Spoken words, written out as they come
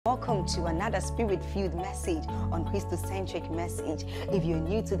Welcome to another spirit-filled message on Christocentric Message. If you're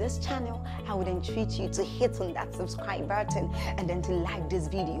new to this channel, I would entreat you to hit on that subscribe button and then to like this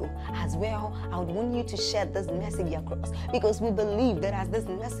video. As well, I would want you to share this message across, because we believe that as this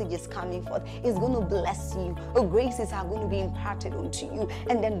message is coming forth, it's going to bless you. Graces are going to be imparted unto you,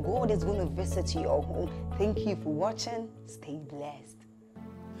 and then God is going to visit your home. Thank you for watching. Stay blessed.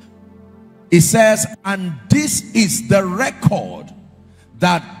 It says, and this is the record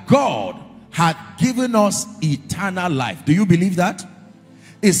that God had given us eternal life. Do you believe that?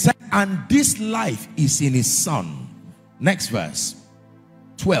 It said, and this life is in his Son. Next verse,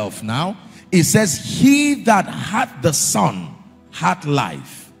 12 now. It says, he that hath the Son hath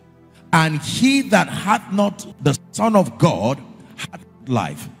life, and he that hath not the Son of God hath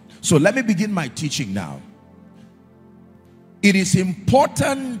life. So let me begin my teaching now. It is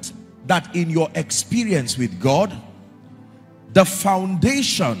important that in your experience with God, the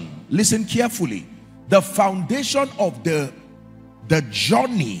foundation, listen carefully, the foundation of the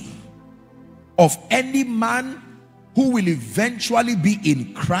journey of any man who will eventually be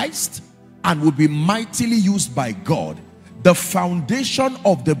in Christ and will be mightily used by God, the foundation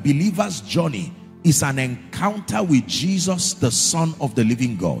of the believer's journey is an encounter with Jesus, the Son of the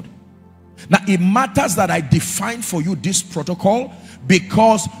living God. Now, it matters that I define for you this protocol,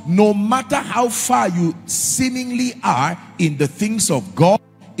 because no matter how far you seemingly are in the things of God,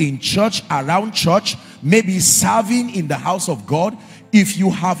 in church, around church, maybe serving in the house of God, if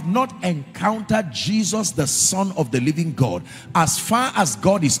you have not encountered Jesus, the Son of the living God, as far as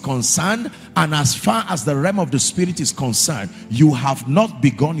God is concerned and as far as the realm of the Spirit is concerned, you have not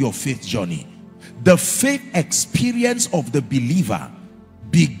begun your faith journey. The faith experience of the believer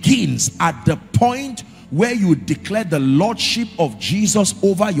begins at the point where you declare the lordship of Jesus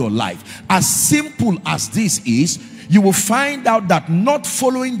over your life. As simple as this is, you will find out that not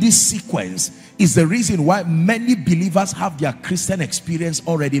following this sequence is the reason why many believers have their Christian experience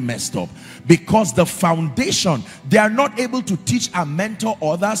already messed up. Because the foundation, they are not able to teach and mentor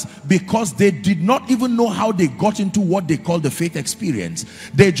others, because they did not even know how they got into what they call the faith experience.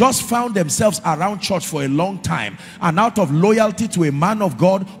 They just found themselves around church for a long time, and out of loyalty to a man of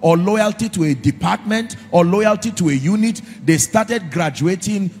God, or loyalty to a department, or loyalty to a unit, they started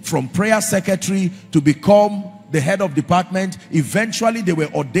graduating from prayer secretary to become the head of department. Eventually they were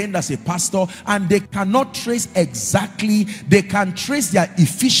ordained as a pastor, and they cannot trace exactly, they can trace their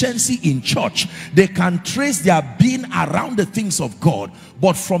efficiency in church, they can trace their being around the things of God,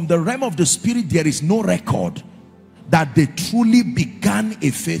 but from the realm of the Spirit there is no record that they truly began a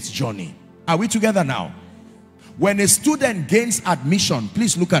faith journey. Are we together now? When a student gains admission,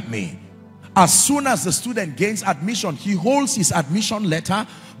 please look at me. As soon as the student gains admission, he holds his admission letter.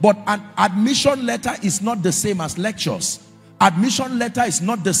 But an admission letter is not the same as lectures. Admission letter is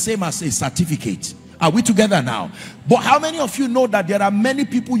not the same as a certificate. Are we together now? But how many of you know that there are many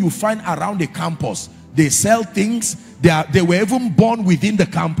people you find around a campus? They sell things. They were even born within the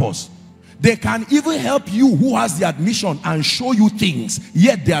campus. They can even help you who has the admission and show you things,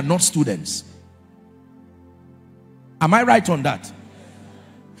 yet they are not students. Am I right on that?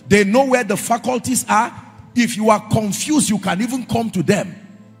 They know where the faculties are. If you are confused, you can even come to them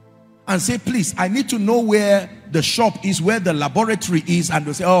and say, please, I need to know where the shop is, where the laboratory is, and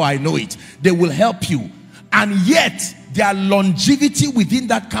they'll say, oh, I know it. They will help you. And yet their longevity within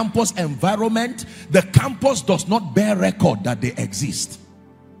that campus environment, the campus does not bear record that they exist.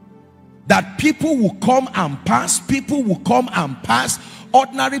 That people will come and pass, people will come and pass.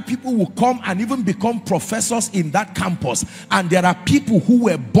 Ordinary people will come and even become professors in that campus, and there are people who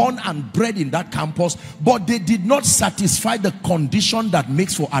were born and bred in that campus, but they did not satisfy the condition that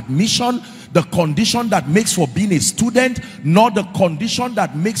makes for admission, the condition that makes for being a student, nor the condition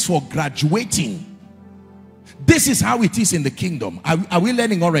that makes for graduating. This is how it is in the kingdom. Are we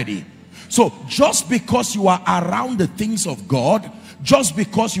learning already? So just because you are around the things of God, just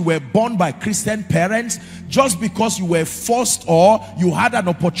because you were born by Christian parents, just because you were forced or you had an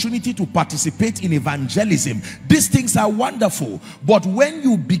opportunity to participate in evangelism, these things are wonderful. But when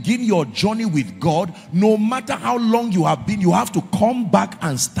you begin your journey with God, no matter how long you have been, you have to come back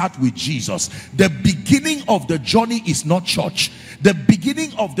and start with Jesus. The beginning of the journey is not church. The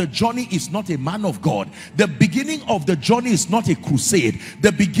beginning of the journey is not a man of God. The beginning of the journey is not a crusade.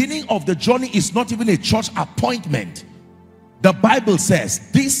 The beginning of the journey is not even a church appointment. The Bible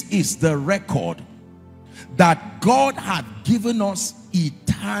says this is the record, that God had given us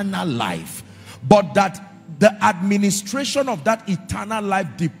eternal life, but that the administration of that eternal life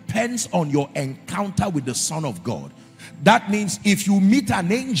depends on your encounter with the Son of God. That means if you meet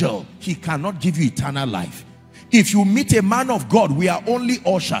an angel, he cannot give you eternal life. If you meet a man of God, we are only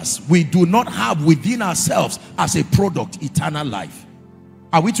ushers. We do not have within ourselves as a product eternal life.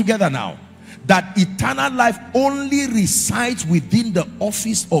 Are we together now? That eternal life only resides within the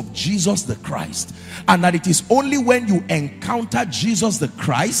office of Jesus the Christ, and that it is only when you encounter Jesus the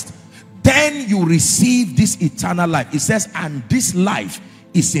Christ, then you receive this eternal life. It says, and this life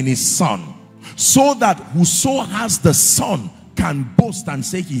is in his Son, so that whoso has the Son can boast and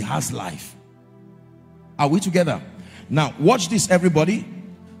say he has life. Are we together? Now watch this, everybody.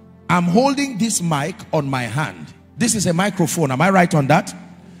 I'm holding this mic on my hand. This is a microphone. Am I right on that?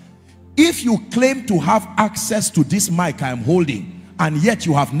 If you claim to have access to this mic I am holding, and yet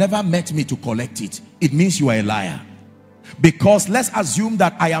you have never met me to collect it, it means you are a liar. Because let's assume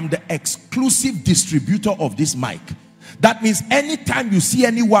that I am the exclusive distributor of this mic. That means anytime you see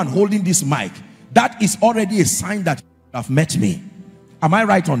anyone holding this mic, that is already a sign that you have met me. Am I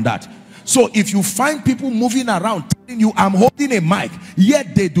right on that? So if you find people moving around telling you I'm holding a mic,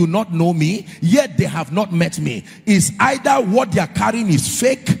 yet they do not know me, yet they have not met me, is either what they are carrying is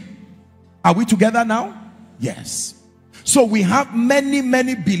fake. Are we together now? Yes. So we have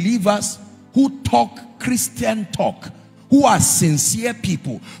many believers who talk Christian talk, who are sincere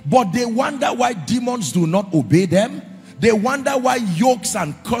people, but they wonder why demons do not obey them. They wonder why yokes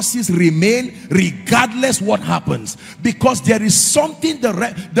and curses remain regardless what happens. Because there is something,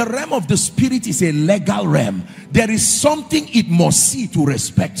 the realm of the spirit is a legal realm. There is something it must see to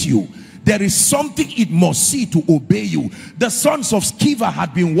respect you. There is something it must see to obey you. The sons of Sceva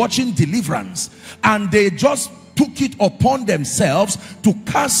had been watching deliverance, and they just took it upon themselves to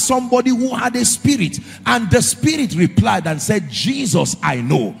cast somebody who had a spirit, and the spirit replied and said, Jesus I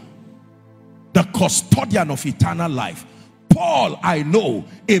know, the custodian of eternal life. Paul I know,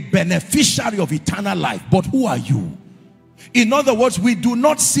 a beneficiary of eternal life. But who are you? In other words, we do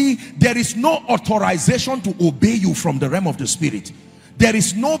not see, there is no authorization to obey you from the realm of the spirit. There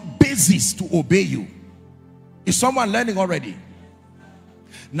is no basis to obey you. Is someone learning already?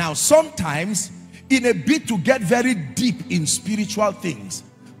 Now sometimes, in a bid to get very deep in spiritual things,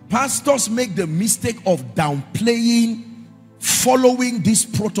 pastors make the mistake of downplaying following this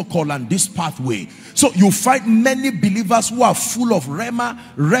protocol and this pathway. So you find many believers who are full of rhema,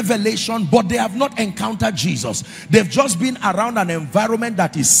 revelation, but they have not encountered Jesus. They've just been around an environment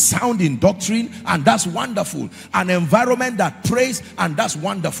that is sound in doctrine, and that's wonderful. An environment that prays, and that's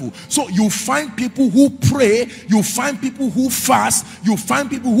wonderful. So you find people who pray, you find people who fast, you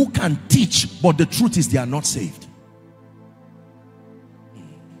find people who can teach, but the truth is they are not saved.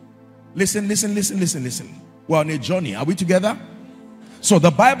 Listen. We're on a journey. Are we together? So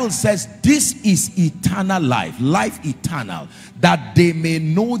the Bible says this is eternal life, life eternal, that they may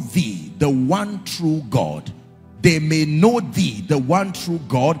know thee, the one true God. They may know thee, the one true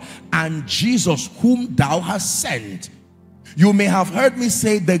God, and Jesus whom thou hast sent. You may have heard me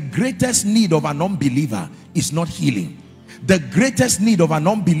say the greatest need of an unbeliever is not healing. The greatest need of an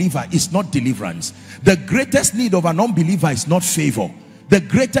unbeliever is not deliverance. The greatest need of an unbeliever is not favor. The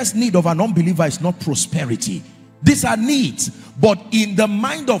greatest need of an unbeliever is not prosperity. These are needs, but in the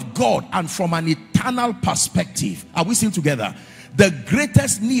mind of God and from an eternal perspective, are we still together? The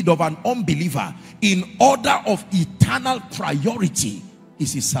greatest need of an unbeliever in order of eternal priority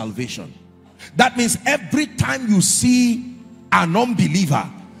is his salvation. That means every time you see an unbeliever,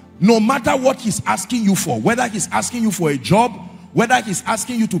 no matter what he's asking you for, whether he's asking you for a job, whether he's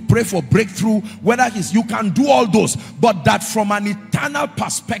asking you to pray for breakthrough, whether you can do all those, but that from an eternal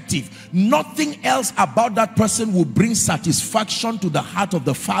perspective, nothing else about that person will bring satisfaction to the heart of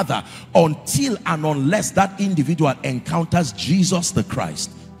the Father until and unless that individual encounters Jesus the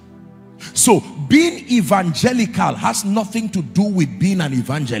Christ. So being evangelical has nothing to do with being an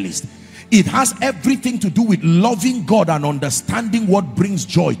evangelist. It has everything to do with loving God and understanding what brings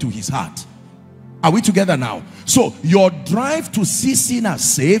joy to his heart. Are we together now? So your drive to see sinners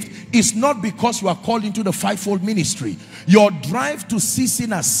saved is not because you are called into the fivefold ministry. Your drive to see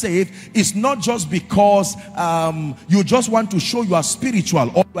sinners saved is not just because you just want to show you are spiritual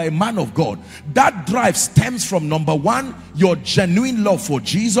or you are a man of God. That drive stems from, number one, your genuine love for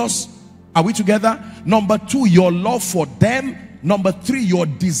Jesus. Are we together? Number two, your love for them. Number three, your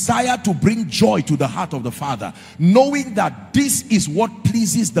desire to bring joy to the heart of the Father, knowing that this is what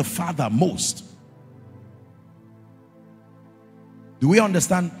pleases the Father most. Do we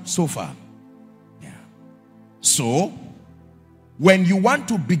understand so far? Yeah. So, when you want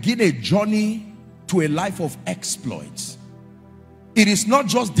to begin a journey to a life of exploits, it is not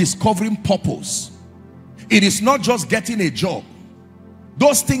just discovering purpose. It is not just getting a job.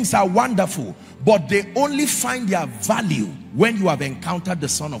 Those things are wonderful, but they only find their value when you have encountered the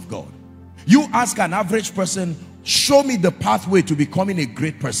Son of God. You ask an average person, show me the pathway to becoming a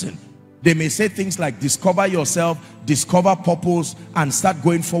great person. They may say things like discover yourself, discover purpose, and start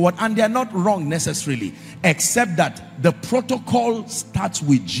going forward. And they are not wrong necessarily, except that the protocol starts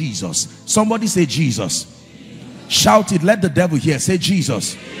with Jesus. Somebody say Jesus. Shout it, let the devil hear. Say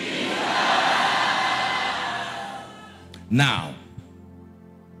Jesus. Now,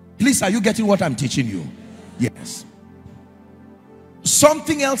 please, are you getting what I'm teaching you? Yes.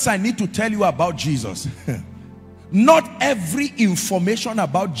 Something else I need to tell you about Jesus. Not every information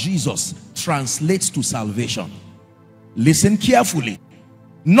about Jesus translates to salvation. Listen carefully.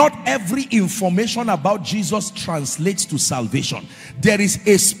 Not every information about Jesus translates to salvation. There is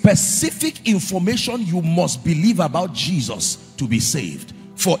a specific information you must believe about Jesus to be saved.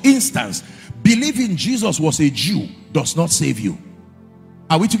 For instance, believing Jesus was a Jew does not save you.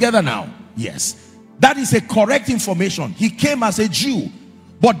 Are we together now? Yes. That is a correct information. He came as a Jew,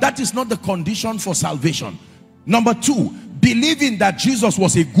 but that is not the condition for salvation. Number two, believing that Jesus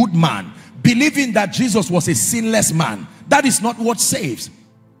was a good man, believing that Jesus was a sinless man, that is not what saves.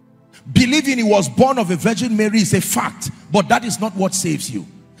 Believing he was born of a Virgin Mary is a fact, but that is not what saves you.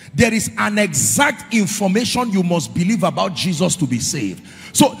 There is an exact information you must believe about Jesus to be saved.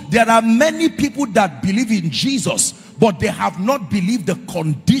 So there are many people that believe in Jesus, but they have not believed the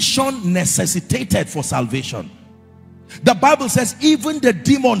condition necessitated for salvation. The Bible says even the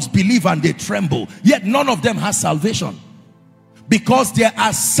demons believe and they tremble, yet none of them has salvation. Because there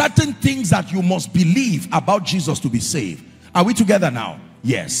are certain things that you must believe about Jesus to be saved. Are we together now?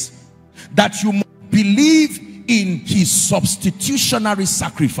 Yes. That you must believe in his substitutionary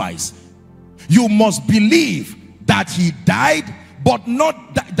sacrifice. You must believe that he died, but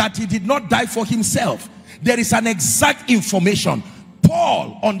not that he did not die for himself. There is an exact information.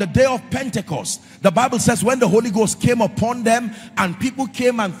 Paul, on the day of Pentecost, the Bible says when the Holy Ghost came upon them and people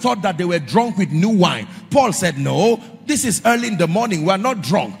came and thought that they were drunk with new wine, Paul said, no, this is early in the morning, we are not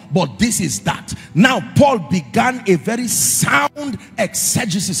drunk, but this is that. Now Paul began a very sound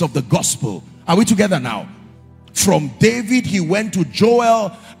exegesis of the gospel. Are we together now? From David he went to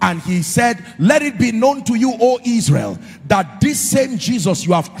Joel and he said, let it be known to you, O Israel, that this same Jesus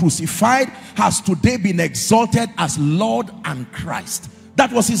you have crucified has today been exalted as Lord and Christ.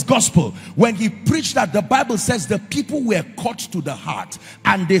 That was his gospel. When he preached that, the Bible says the people were cut to the heart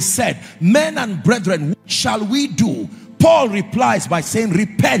and they said, men and brethren, what shall we do? Paul replies by saying,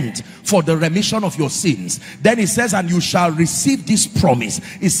 repent for the remission of your sins. Then he says, and you shall receive this promise.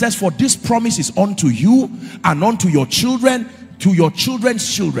 It says, for this promise is unto you and unto your children, to your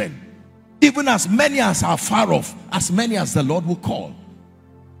children's children, even as many as are far off, as many as the Lord will call.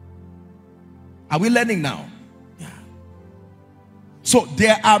 Are we learning now? Yeah. So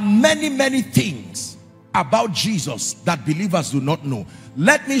there are many things about Jesus that believers do not know.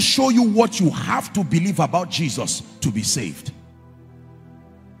 Let me show you what you have to believe about Jesus to be saved.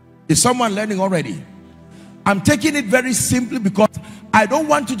 Is someone learning already? I'm taking it very simply because I don't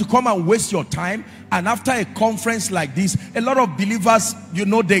want you to come and waste your time. And after a conference like this, a lot of believers, you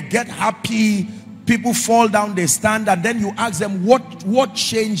know, they get happy, people fall down, they stand, and then you ask them, what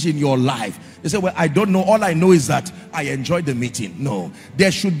changed in your life? They say, well, I don't know. All I know is that I enjoyed the meeting. No,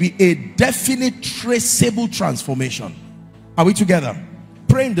 there should be a definite, traceable transformation. Are we together?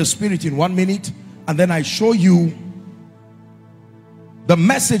 Pray in the Spirit in 1 minute, and then I show you the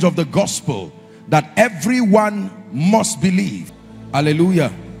message of the gospel that everyone must believe.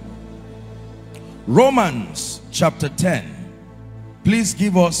 Hallelujah. Romans chapter 10. Please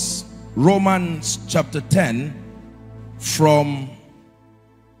give us Romans chapter 10 from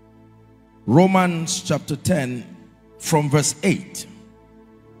Romans chapter 10 from verse 8.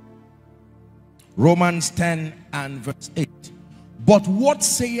 Romans 10 and verse 8. But what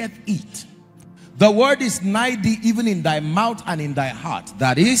saith it? The word is nigh thee, even in thy mouth and in thy heart.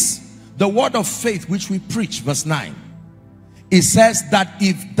 That is the word of faith which we preach. Verse 9. It says that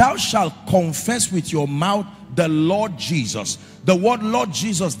if thou shalt confess with your mouth the Lord Jesus. The word Lord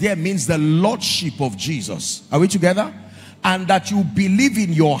Jesus there means the lordship of Jesus. Are we together? And that you believe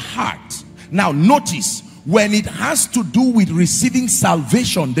in your heart. Now notice, when it has to do with receiving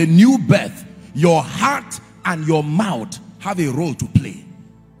salvation, the new birth, your heart and your mouth have a role to play.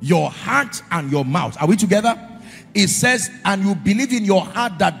 Your heart and your mouth. Are we together? It says, and you believe in your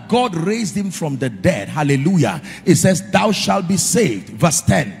heart that God raised him from the dead. Hallelujah. It says, thou shalt be saved. Verse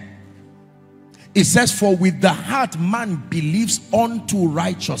 10. It says, for with the heart man believes unto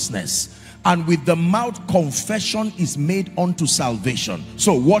righteousness, and with the mouth confession is made unto salvation.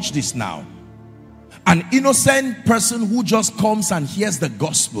 So watch this now. An innocent person who just comes and hears the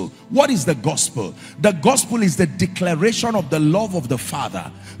gospel. What is the gospel? The gospel is the declaration of the love of the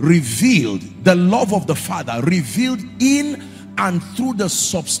Father revealed, the love of the Father revealed in and through the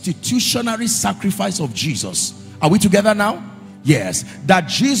substitutionary sacrifice of Jesus. Are we together now? Yes. That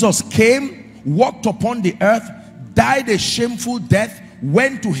Jesus came, walked upon the earth, died a shameful death,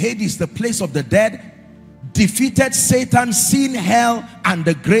 went to Hades, the place of the dead, defeated Satan, sin, hell, and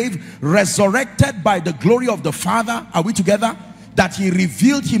the grave, resurrected by the glory of the Father. Are we together? That he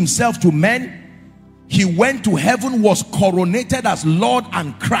revealed himself to men. He went to heaven, was coronated as Lord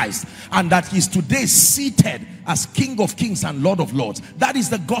and Christ, and that he's today seated as King of Kings and Lord of Lords. That is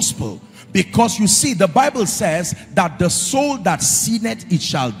the gospel. Because you see, the Bible says that the soul that sinneth, it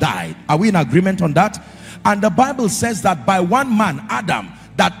shall die. Are we in agreement on that? And the Bible says that by one man, Adam,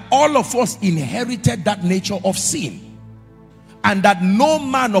 that all of us inherited that nature of sin, and that no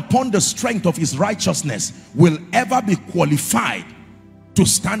man upon the strength of his righteousness will ever be qualified to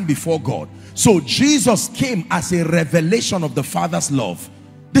stand before God. So Jesus came as a revelation of the Father's love.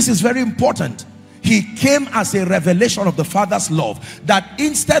 This is very important. He came as a revelation of the Father's love, that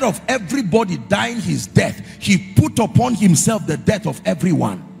instead of everybody dying his death, he put upon himself the death of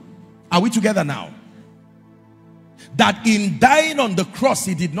everyone. Are we together now? That in dying on the cross,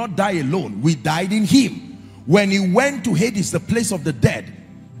 he did not die alone. We died in him. When he went to Hades, the place of the dead,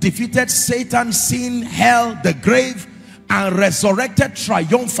 defeated Satan, sin, hell, the grave, and resurrected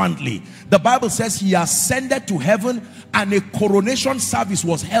triumphantly. The Bible says he ascended to heaven, and a coronation service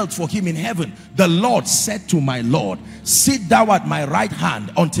was held for him in heaven. The Lord said to my Lord, sit thou at my right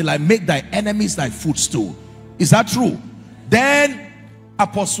hand until I make thy enemies thy footstool. Is that true? Then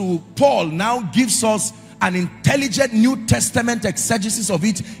Apostle Paul now gives us an intelligent New Testament exegesis of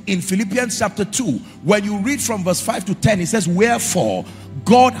it in Philippians chapter 2. When you read from verse 5 to 10, it says, wherefore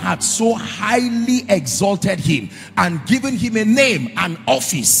God had so highly exalted him and given him a name, an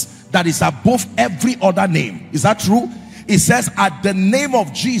office that is above every other name. Is that true? It says, at the name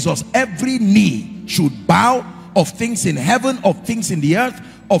of Jesus, every knee should bow, of things in heaven, of things in the earth,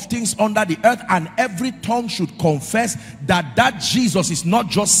 of things under the earth, and every tongue should confess that Jesus is not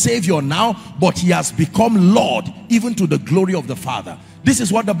just Savior now, but he has become Lord, even to the glory of the Father. This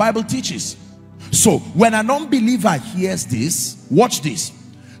is what the Bible teaches. So when an unbeliever hears this, watch this.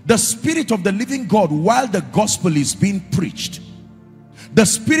 The Spirit of the living God, while the gospel is being preached, the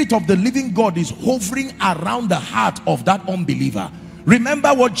Spirit of the living God is hovering around the heart of that unbeliever. Remember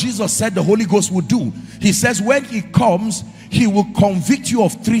what Jesus said the Holy Ghost would do. He says when he comes, he will convict you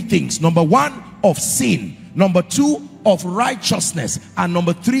of three things. Number one, of sin. Number two, of righteousness. And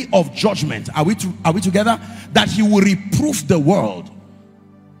number three, of judgment. Are we together? That he will reproof the world.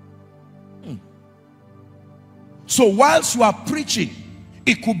 So whilst you are preaching,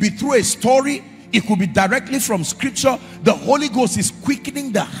 it could be through a story, it could be directly from scripture, the Holy Ghost is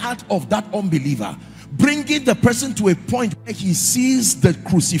quickening the heart of that unbeliever, bringing the person to a point where he sees the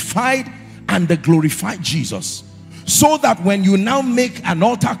crucified and the glorified Jesus. So that when you now make an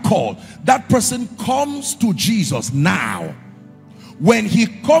altar call, that person comes to Jesus now. When he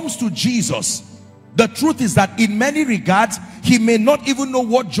comes to Jesus, the truth is that in many regards, he may not even know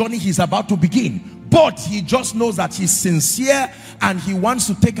what journey he's about to begin. But he just knows that he's sincere and he wants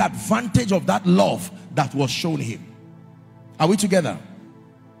to take advantage of that love that was shown him. Are we together?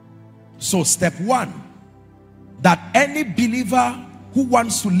 So step one, that any believer who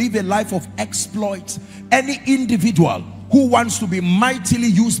wants to live a life of exploits, any individual who wants to be mightily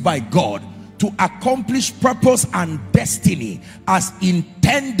used by God to accomplish purpose and destiny as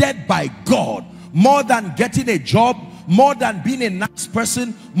intended by God, more than getting a job, more than being a nice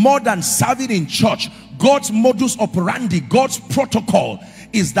person, more than serving in church, God's modus operandi, God's protocol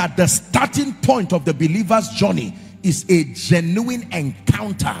is that the starting point of the believer's journey is a genuine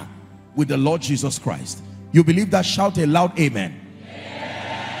encounter with the Lord Jesus Christ. You believe that? Shout a loud amen.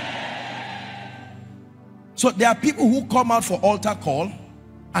 So there are people who come out for altar call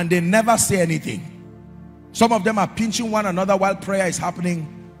and they never say anything. Some of them are pinching one another while prayer is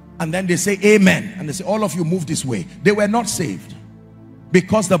happening, and then they say amen, and they say all of you move this way. They were not saved,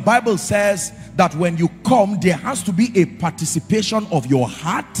 because the Bible says that when you come, there has to be a participation of your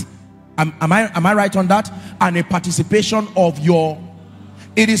heart. Am I right on that? And a participation of your...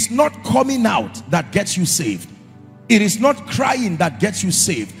 It is not coming out that gets you saved. It is not crying that gets you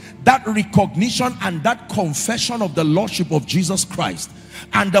saved. That recognition and that confession of the Lordship of Jesus Christ.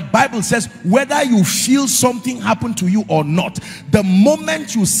 And the Bible says whether you feel something happen to you or not, the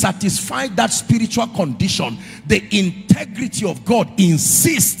moment you satisfy that spiritual condition, the integrity of God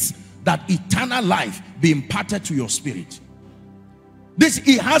insists that eternal life be imparted to your spirit.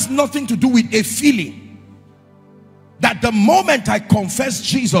 It has nothing to do with a feeling. Like the moment I confess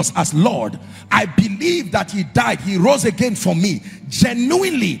Jesus as Lord, I believe that he died, he rose again for me.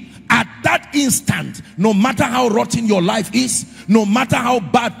 Genuinely, at that instant, no matter how rotten your life is, no matter how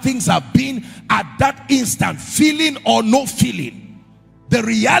bad things have been, at that instant, feeling or no feeling, the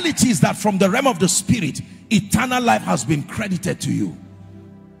reality is that from the realm of the spirit, eternal life has been credited to you.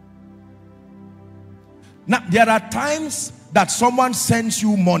 Now, there are times that someone sends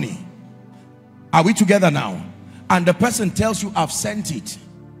you money. Are we together now? And the person tells you, I've sent it.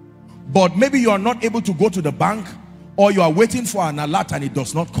 But maybe you are not able to go to the bank, or you are waiting for an alert and it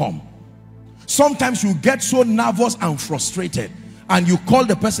does not come. Sometimes you get so nervous and frustrated, and you call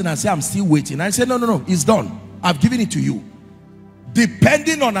the person and say, I'm still waiting. And I say, no, it's done. I've given it to you.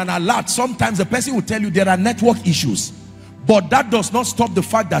 Depending on an alert, sometimes the person will tell you there are network issues. But that does not stop the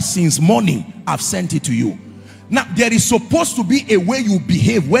fact that since morning, I've sent it to you. Now, there is supposed to be a way you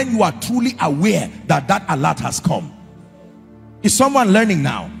behave when you are truly aware that that alert has come. Is someone learning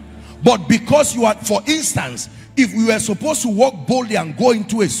now? But because you are, for instance, if we were supposed to walk boldly and go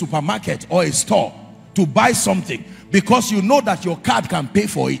into a supermarket or a store to buy something, because you know that your card can pay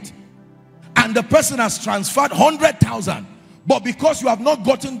for it, and the person has transferred 100,000, but because you have not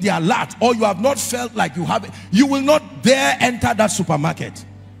gotten the alert, or you have not felt like you have it, you will not dare enter that supermarket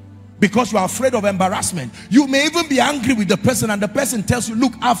because you are afraid of embarrassment. You may even be angry with the person, and the person tells you,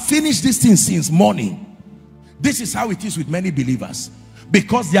 look, I've finished this thing since morning. This is how it is with many believers,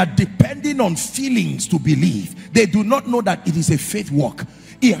 because they are depending on feelings to believe. They do not know that it is a faith walk.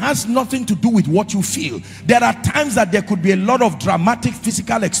 It has nothing to do with what you feel. There are times that there could be a lot of dramatic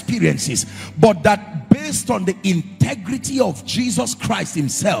physical experiences, but that based on the integrity of Jesus Christ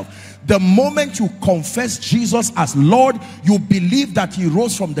himself, the moment you confess Jesus as Lord, you believe that he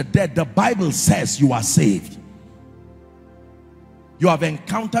rose from the dead, the Bible says you are saved. You have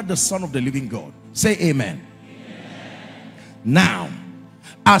encountered the Son of the living God. Say amen. Amen. Now,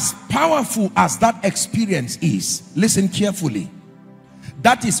 as powerful as that experience is, listen carefully,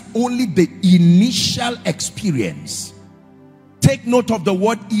 that is only the initial experience. Take note of the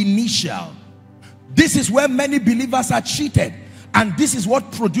word initial. This is where many believers are cheated, and this is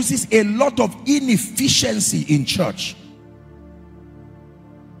what produces a lot of inefficiency in church.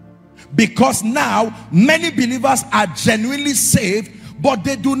 Because now many believers are genuinely saved, but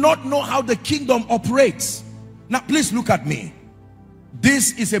they do not know how the kingdom operates. Now please look at me.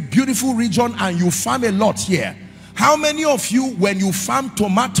 This is a beautiful region and you farm a lot here. How many of you, when you farm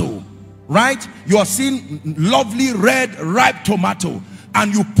tomato, right, you are seeing lovely red ripe tomato,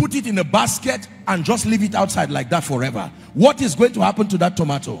 and you put it in a basket and just leave it outside like that forever? What is going to happen to that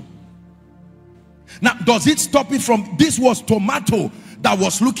tomato? Now, does it stop it from, this was tomato that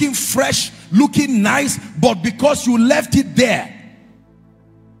was looking fresh, looking nice, but because you left it there?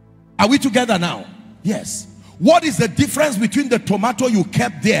 Are we together now? Yes. What is the difference between the tomato you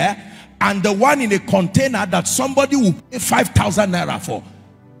kept there and the one in a container that somebody will pay 5,000 naira for?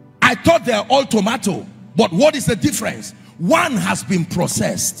 I thought they're all tomato, but what is the difference? One has been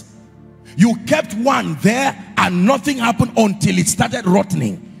processed. You kept one there and nothing happened until it started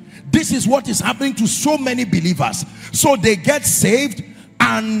rotting. This is what is happening to so many believers. So they get saved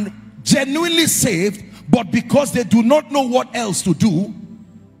and genuinely saved, but because they do not know what else to do,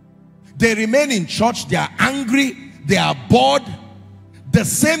 they remain in church. They are angry, they are bored. The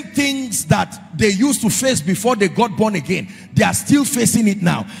same things that they used to face before they got born again, they are still facing it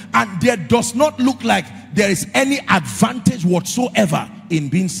now. And there does not look like there is any advantage whatsoever in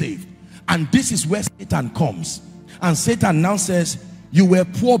being saved. And this is where Satan comes. And Satan now says, you were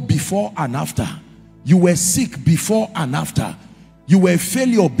poor before and after. You were sick before and after. You were a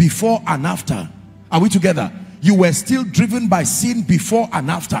failure before and after. Are we together? You were still driven by sin before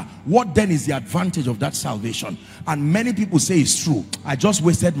and after. What then is the advantage of that salvation? And many people say it's true. I just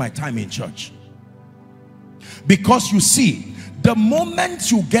wasted my time in church. Because you see, the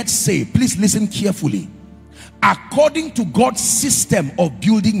moment you get saved, please listen carefully. According to God's system of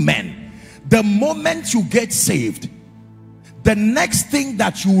building men, the moment you get saved, the next thing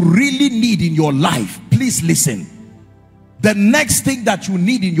that you really need in your life, please listen, the next thing that you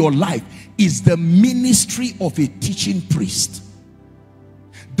need in your life is the ministry of a teaching priest.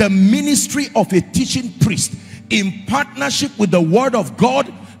 The ministry of a teaching priest, in partnership with the word of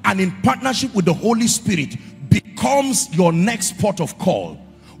God and in partnership with the Holy Spirit, becomes your next port of call.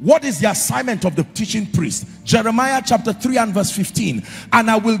 What is the assignment of the teaching priest? Jeremiah chapter 3 and verse 15. And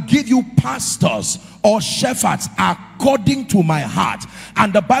I will give you pastors or shepherds according to my heart.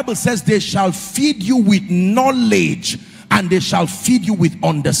 And the Bible says they shall feed you with knowledge and they shall feed you with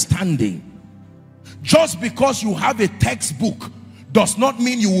understanding. Just because you have a textbook does not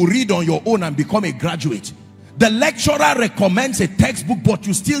mean you will read on your own and become a graduate. The lecturer recommends a textbook, but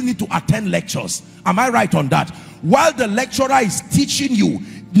you still need to attend lectures. Am I right on that? While the lecturer is teaching you,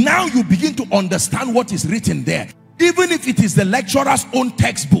 now you begin to understand what is written there. Even if it is the lecturer's own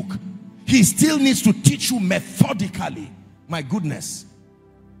textbook, he still needs to teach you methodically. My goodness.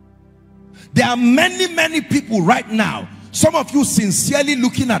 There are many people right now, some of you sincerely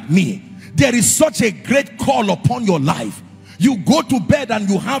looking at me. There is such a great call upon your life. You go to bed and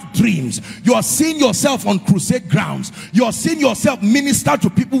you have dreams. You are seeing yourself on crusade grounds. You are seeing yourself minister to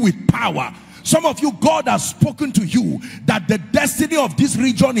people with power. Some of you, God has spoken to you that the destiny of this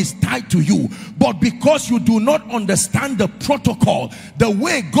region is tied to you. But because you do not understand the protocol, the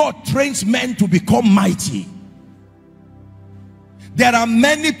way God trains men to become mighty. There are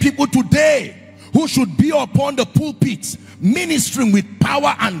many people today who should be upon the pulpits ministering with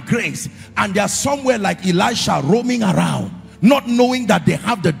power and grace, and they are somewhere like Elisha roaming around, not knowing that they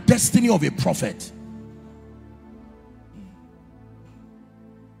have the destiny of a prophet.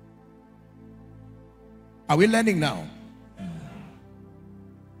 Are we learning now?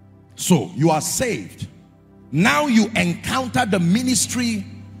 So you are saved. Now you encounter the ministry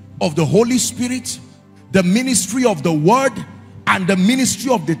of the Holy Spirit, the ministry of the word, and the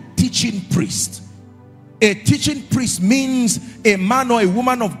ministry of the teaching priest. A teaching priest means a man or a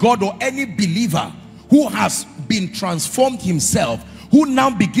woman of God or any believer who has been transformed himself, who now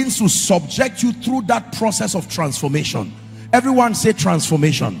begins to subject you through that process of transformation. Everyone say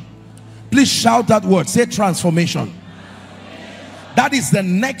transformation. Please shout that word. Say transformation. That is the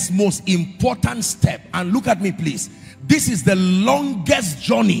next most important step. And look at me, please. This is the longest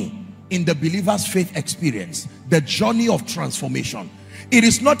journey in the believer's faith experience. The journey of transformation. It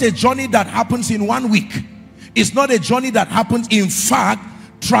is not a journey that happens in 1 week. It's not a journey that happens. In fact,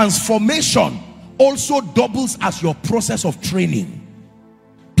 transformation also doubles as your process of training.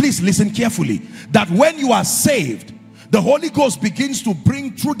 Please listen carefully. That when you are saved, the Holy Ghost begins to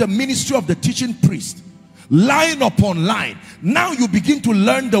bring through the ministry of the teaching priest, line upon line. Now you begin to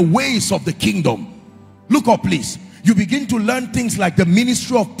learn the ways of the kingdom. Look up, please. You begin to learn things like the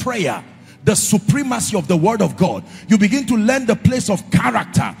ministry of prayer, the supremacy of the word of God. You begin to learn the place of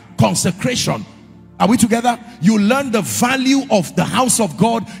character, consecration. Are we together? You learn the value of the house of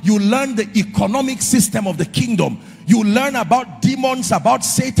God. You learn the economic system of the kingdom. You learn about demons, about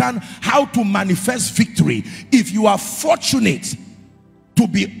Satan, how to manifest victory. If you are fortunate to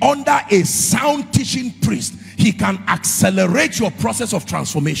be under a sound teaching priest, he can accelerate your process of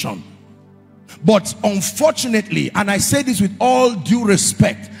transformation. But unfortunately, and I say this with all due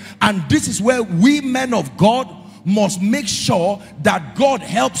respect, and this is where we men of God must make sure that God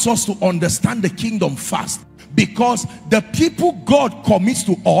helps us to understand the kingdom fast, because the people God commits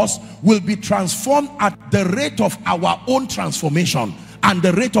to us will be transformed at the rate of our own transformation and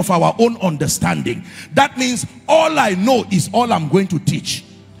the rate of our own understanding. That means all I know is all I'm going to teach.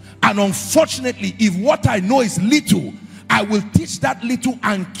 And unfortunately, if what I know is little, I will teach that little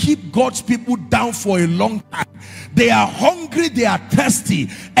and keep God's people down for a long time. They are hungry, they are thirsty,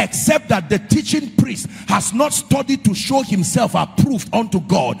 except that the teaching priest has not studied to show himself approved unto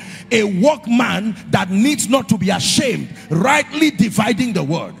God, a workman that needs not to be ashamed, rightly dividing the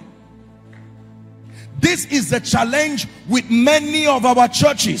word. This is the challenge with many of our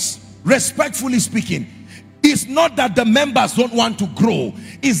churches, respectfully speaking. It's not that the members don't want to grow,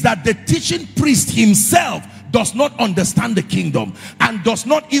 it's that the teaching priest himself does not understand the kingdom, and does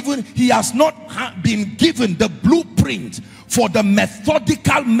not even, he has not been given the blueprint for the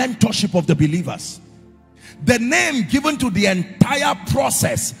methodical mentorship of the believers. The name given to the entire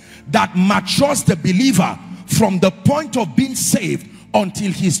process that matures the believer from the point of being saved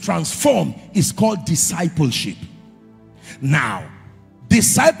until he's transformed is called discipleship. Now,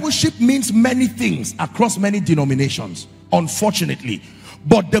 discipleship means many things across many denominations, unfortunately.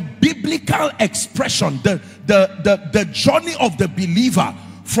 But the biblical expression, the journey of the believer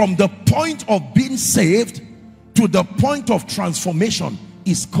from the point of being saved to the point of transformation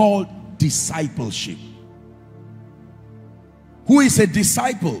is called discipleship. Who is a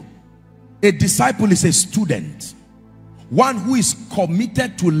disciple? A disciple is a student, one who is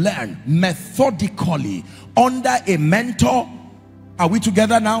committed to learn methodically under a mentor. Are we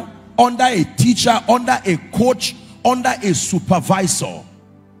together now? Under a teacher, under a coach, under a supervisor.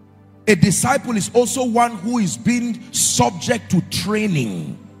 A disciple is also one who is being subject to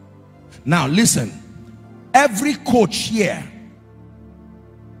training. Now listen, every coach here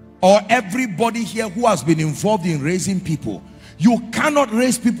or everybody here who has been involved in raising people, you cannot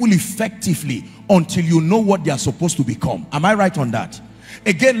raise people effectively until you know what they are supposed to become. Am I right on that?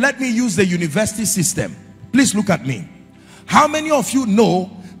 Again, let me use the university system. Please look at me. How many of you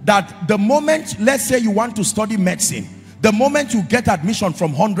know that the moment, let's say you want to study medicine, the moment you get admission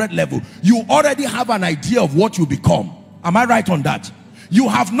from 100 level, you already have an idea of what you become. Am I right on that? You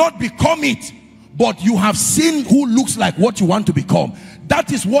have not become it, but you have seen who looks like what you want to become.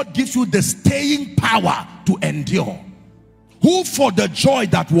 That is what gives you the staying power to endure. Who for the joy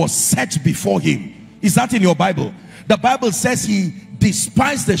that was set before him. Is that in your Bible? The Bible says he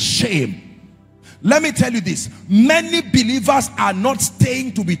despised the shame. Let me tell you this. Many believers are not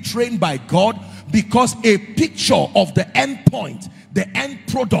staying to be trained by God because a picture of the end point, the end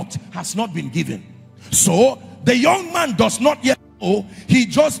product has not been given. So the young man does not yet know. He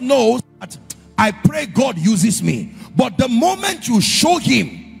just knows that I pray God uses me. But the moment you show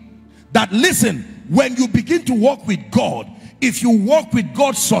him that, listen, when you begin to walk with God, if you walk with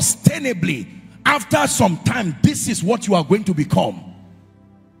God sustainably, after some time, this is what you are going to become.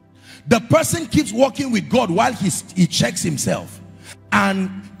 The person keeps walking with God while he checks himself.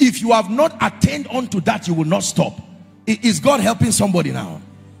 And if you have not attained onto that, you will not stop. Is God helping somebody now?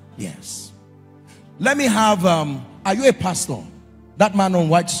 Yes. Let me have, are you a pastor? That man on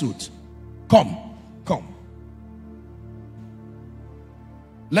white suit. Come.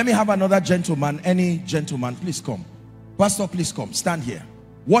 Let me have another gentleman. Any gentleman, please come. Pastor, please come. Stand here.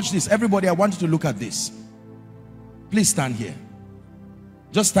 Watch this. Everybody, I want you to look at this. Please stand here.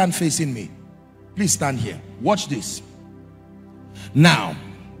 Just stand facing me. Please stand here. Watch this. Now,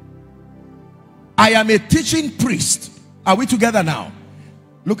 I am a teaching priest. Are we together now?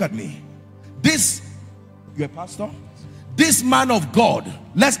 Look at me. This, you're a pastor? This man of God,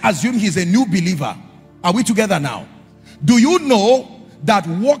 let's assume he's a new believer. Are we together now? Do you know that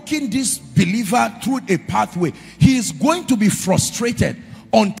walking this believer through a pathway, he is going to be frustrated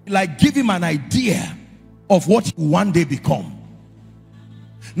until I give him an idea of what he will one day become?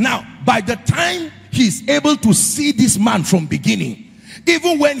 Now, by the time he's able to see this man from beginning,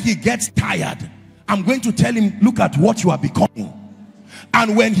 even when he gets tired, I'm going to tell him, look at what you are becoming.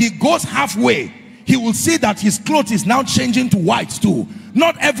 And when he goes halfway, he will see that his clothes is now changing to white too.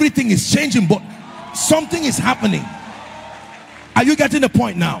 Not everything is changing, but something is happening. Are you getting the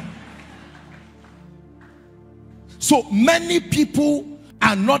point now? So many people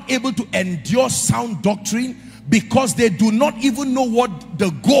are not able to endure sound doctrine because they do not even know what the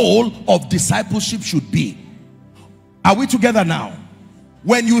goal of discipleship should be. Are we together now?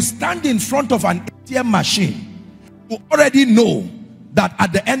 When you stand in front of an ATM machine, you already know that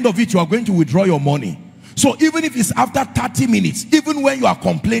at the end of it you are going to withdraw your money. So even if it's after 30 minutes, even when you are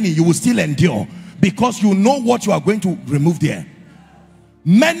complaining, you will still endure because you know what you are going to remove there.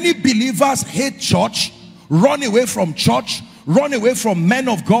 Many believers hate church, run away from church, run away from men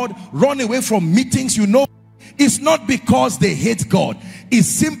of God, run away from meetings. You know, it's not because they hate God. It's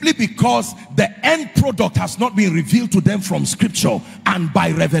simply because the end product has not been revealed to them from scripture and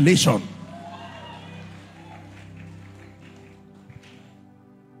by revelation.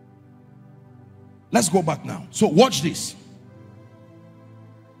 Let's go back now. So watch this.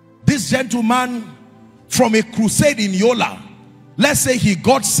 This gentleman from a crusade in Yola, let's say he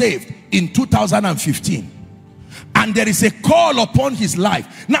got saved in 2015. And there is a call upon his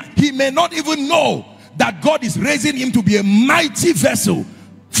life. Now, he may not even know that God is raising him to be a mighty vessel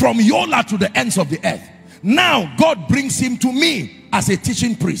from Yola to the ends of the earth. Now, God brings him to me as a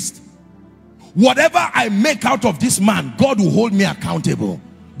teaching priest. Whatever I make out of this man, God will hold me accountable.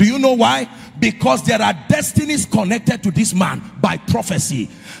 Do you know why? Because there are destinies connected to this man by prophecy.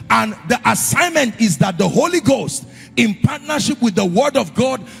 And the assignment is that the Holy Ghost, in partnership with the Word of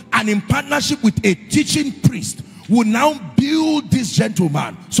God and in partnership with a teaching priest, will now build this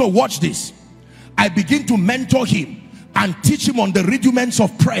gentleman. So watch this. I begin to mentor him and teach him on the rudiments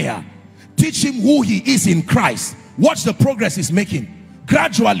of prayer. Teach him who he is in Christ. Watch the progress he's making.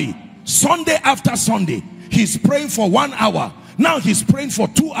 Gradually, Sunday after Sunday, he's praying for 1 hour. Now he's praying for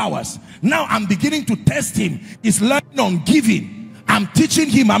 2 hours. Now I'm beginning to test him. He's learning on giving. I'm teaching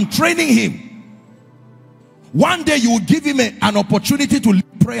him. I'm training him. One day you will give him an opportunity to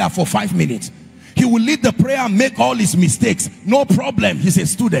lead prayer for 5 minutes. He will lead the prayer and make all his mistakes. No problem. He's a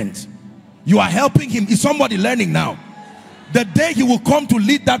student. You are helping him. Is somebody learning now? The day he will come to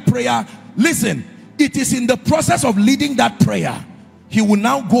lead that prayer, listen, it is in the process of leading that prayer, he will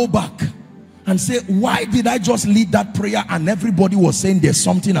now go back and say, why did I just lead that prayer and everybody was saying there's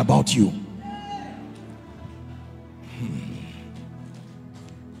something about you?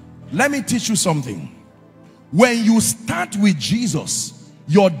 Let me teach you something. When you start with Jesus,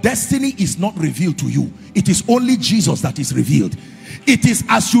 your destiny is not revealed to you. It is only Jesus that is revealed. It is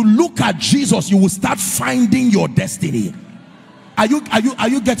as you look at Jesus, you will start finding your destiny. Are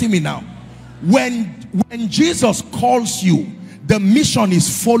you getting me now? When Jesus calls you, The mission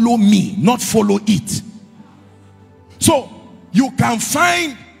is follow me, not follow it. So you can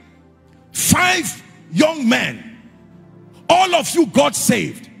find 5 young men, all of you got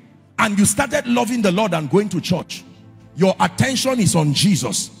saved, and you started loving the Lord and going to church. Your attention is on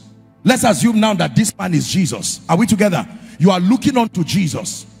Jesus. Let's assume now that this man is Jesus. Are we together? You are looking on to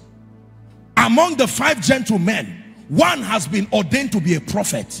Jesus. Among the 5 gentlemen, one has been ordained to be a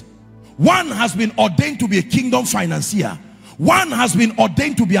prophet. One has been ordained to be a kingdom financier. One has been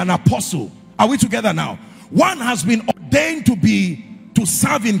ordained to be an apostle. Are we together now? One has been ordained to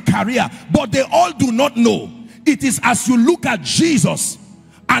serve in career, but they all do not know. It is as you look at Jesus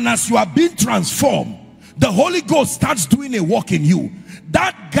and as you are being transformed, the Holy Ghost starts doing a work in you.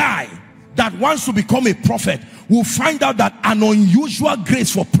 That guy that wants to become a prophet will find out that an unusual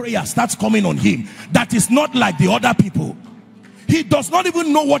grace for prayer starts coming on him that is not like the other people. He does not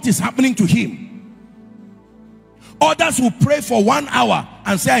even know what is happening to him. Others will pray for 1 hour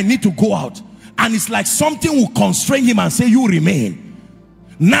and say, I need to go out, and it's like something will constrain him and say, you remain.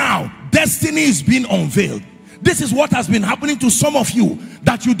 Now destiny is being unveiled. This is what has been happening to some of you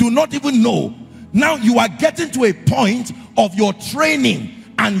that you do not even know. Now you are getting to a point of your training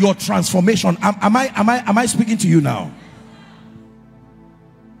and your transformation. Am I speaking to you now?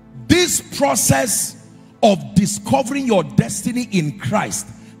 This process of discovering your destiny in Christ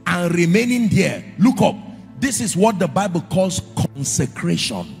and remaining there, look up, this is what the Bible calls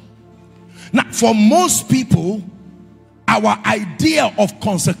consecration. Now for most people, our idea of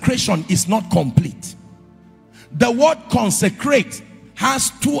consecration is not complete. The word consecrate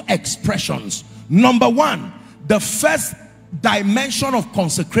has 2 expressions. Number 1, the first dimension of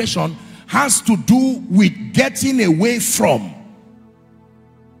consecration has to do with getting away from.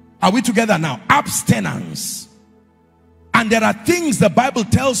 Are we together now? Abstinence. And there are things the Bible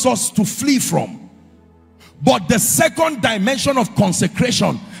tells us to flee from. But the second dimension of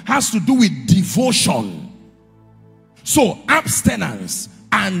consecration has to do with devotion. So abstinence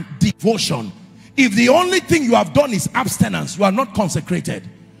and devotion. If the only thing you have done is abstinence, you are not consecrated.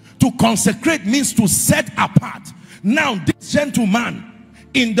 To consecrate means to set apart. Now this gentleman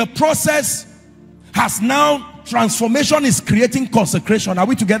in the process has now, transformation is creating consecration. Are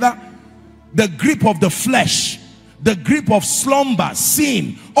we together? The grip of the flesh, the grip of slumber,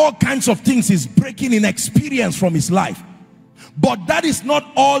 sin, all kinds of things is breaking in experience from his life. But that is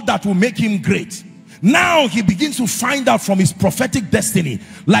not all that will make him great. Now he begins to find out from his prophetic destiny,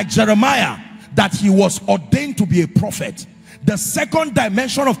 like Jeremiah, that he was ordained to be a prophet. The second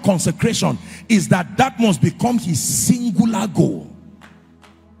dimension of consecration is that must become his singular goal.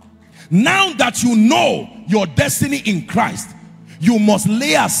 Now that you know your destiny in Christ, you must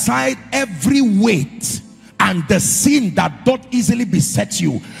lay aside every weight and the sin that doth easily beset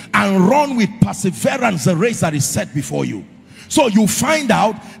you, and run with perseverance the race that is set before you. So you find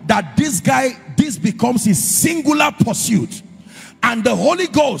out that this becomes his singular pursuit. And the Holy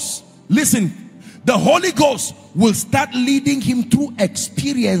Ghost, listen, the Holy Ghost will start leading him through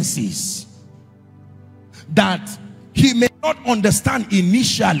experiences that he may not understand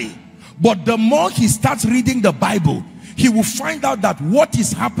initially, but the more he starts reading the Bible, he will find out that what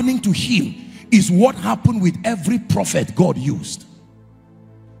is happening to him is what happened with every prophet God used.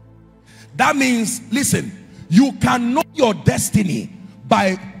 That means, listen, you can know your destiny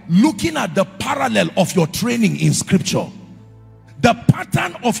by looking at the parallel of your training in scripture. The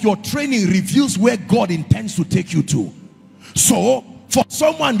pattern of your training reveals where God intends to take you to. So for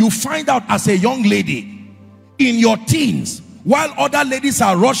someone, you find out as a young lady in your teens, while other ladies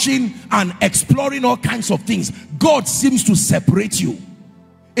are rushing and exploring all kinds of things, God seems to separate you.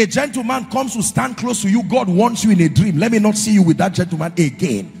 A gentleman comes to stand close to you. God wants you in a dream. Let me not see you with that gentleman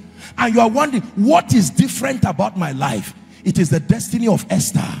again. And you are wondering, what is different about my life? It is the destiny of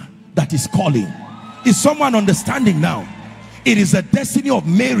Esther that is calling. Is someone understanding now? It is the destiny of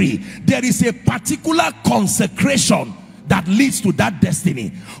Mary. There is a particular consecration that leads to that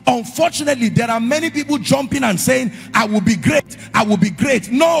destiny. Unfortunately, there are many people jumping and saying, I will be great, I will be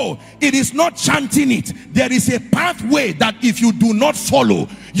great. No, it is not chanting it. There is a pathway that if you do not follow,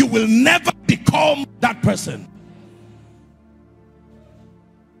 you will never become that person.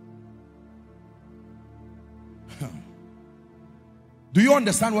 Do you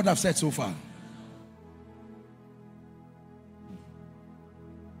understand what I've said so far?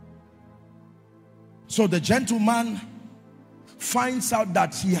 So the gentleman finds out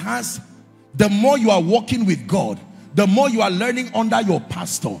that he has, the more you are walking with God, the more you are learning under your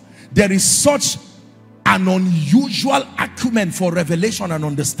pastor, there is such an unusual acumen for revelation and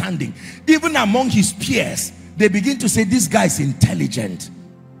understanding. Even among his peers, they begin to say, this guy is intelligent.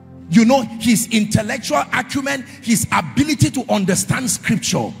 you know, his intellectual acumen, his ability to understand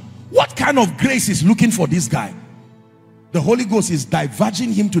scripture. What kind of grace is looking for this guy? The Holy Ghost is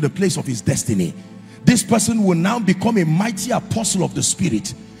diverging him to the place of his destiny. This person will now become a mighty apostle of the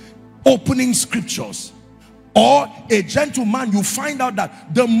Spirit, opening scriptures. Or a gentleman, you find out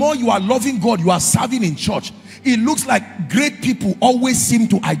that the more you are loving God, you are serving in church, it looks like great people always seem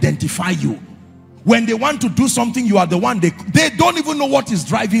to identify you. When they want to do something, you are the one. They don't even know what is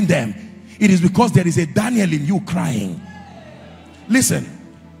driving them. It is because there is a Daniel in you crying. Listen,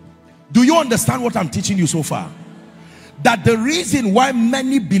 do you understand what I'm teaching you so far? That the reason why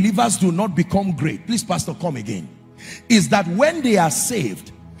many believers do not become great, please pastor, come again, is that when they are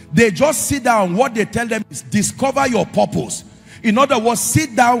saved, they just sit down. What they tell them is discover your purpose. In other words,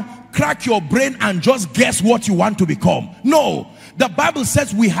 sit down, crack your brain and just guess what you want to become. No, the Bible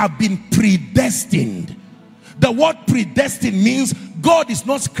says we have been predestined. The word predestined means God is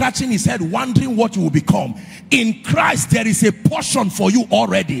not scratching his head wondering what you will become. In Christ there is a portion for you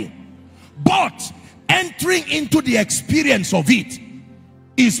already, but entering into the experience of it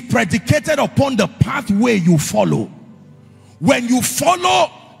is predicated upon the pathway you follow. When you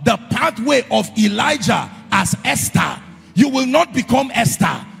follow the pathway of Elijah as Esther, you will not become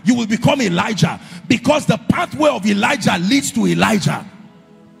Esther, you will become Elijah, because the pathway of Elijah leads to Elijah.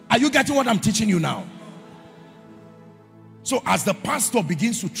 Are you getting what I'm teaching you now? So as the pastor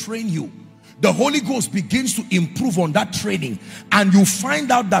begins to train you, the Holy Ghost begins to improve on that training, and you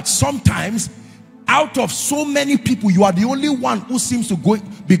find out that sometimes out of so many people, you are the only one who seems to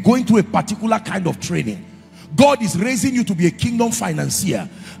be going through a particular kind of training. God is raising you to be a kingdom financier,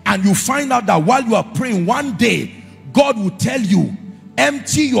 and you find out that while you are praying, one day God will tell you,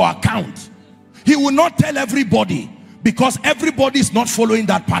 empty your account. He will not tell everybody, because everybody is not following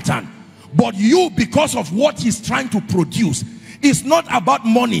that pattern. But you, because of what he's trying to produce, it's not about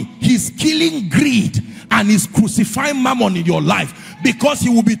money. He's killing greed and he's crucifying mammon in your life, because he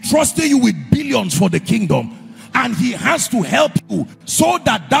will be trusting you with billions for the kingdom, and he has to help you so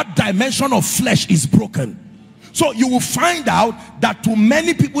that that dimension of flesh is broken. So you will find out that to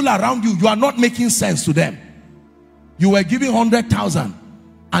many people around you, you are not making sense to them. You were giving 100,000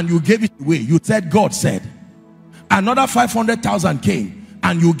 and you gave it away. You said God said. Another 500,000 came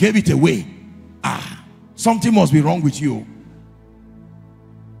and you gave it away. Something must be wrong with you.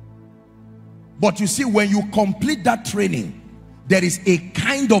 But you see, when you complete that training, there is a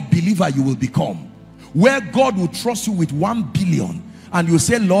kind of believer you will become, where God will trust you with 1 billion, and you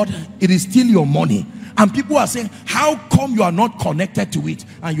say, Lord, it is still your money. And people are saying, how come you are not connected to it?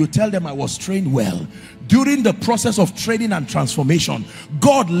 And you tell them, I was trained well. During the process of training and transformation,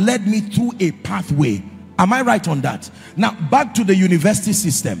 God led me through a pathway. Am I right on that? Now, back to the university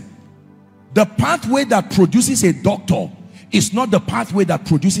system. The pathway that produces a doctor is not the pathway that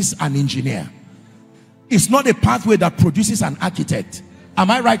produces an engineer. It's not a pathway that produces an architect. Am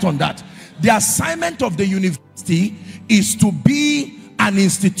I right on that? The assignment of the university is to be an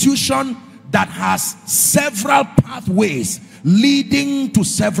institution that has several pathways leading to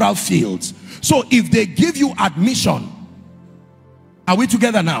several fields. So if they give you admission, are we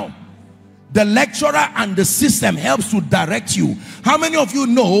together now? The lecturer and the system helps to direct you. How many of you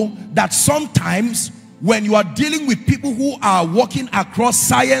know that sometimes when you are dealing with people who are working across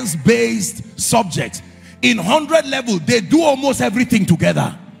science-based subjects, in 100 level, they do almost everything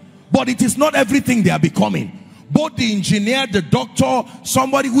together, but it is not everything they are becoming. Both the engineer, the doctor,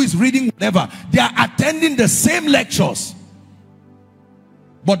 somebody who is reading whatever, they are attending the same lectures,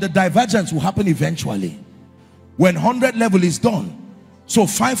 but the divergence will happen eventually when 100 level is done. So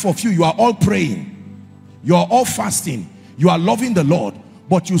 5 of you are all praying, you are all fasting, you are loving the Lord,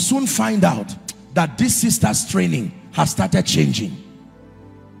 but you soon find out that this sister's training has started changing.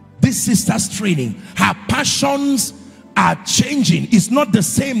 This sister's training, her passions are changing. It's not the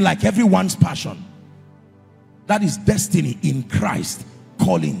same like everyone's passion. That is destiny in Christ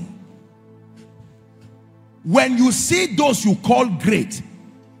calling. When you see those you call great,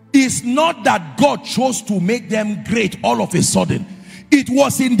 it's not that God chose to make them great all of a sudden. It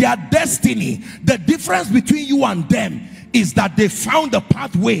was in their destiny. The difference between you and them is that they found the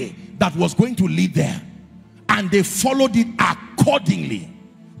pathway that was going to lead there, and they followed it accordingly.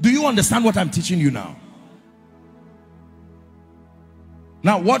 Do you understand what I'm teaching you now?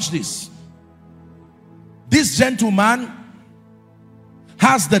 Now watch this. This gentleman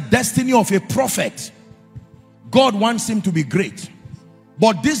has the destiny of a prophet. God wants him to be great.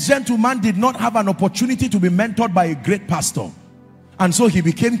 But this gentleman did not have an opportunity to be mentored by a great pastor. And so he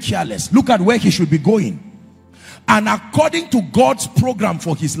became careless. Look at where he should be going. And according to God's program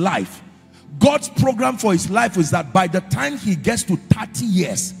for his life, God's program for his life is that by the time he gets to 30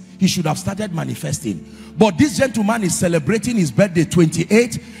 years, he should have started manifesting. But this gentleman is celebrating his birthday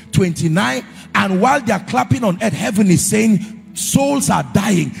 28, 29, and while they are clapping on earth, heaven is saying souls are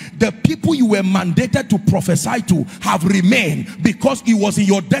dying. The people you were mandated to prophesy to have remained because it was in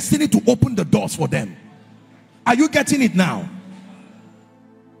your destiny to open the doors for them. Are you getting it now?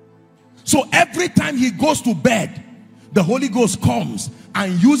 So every time he goes to bed, the Holy Ghost comes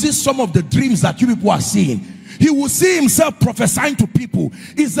and uses some of the dreams that you people are seeing. He will see himself prophesying to people.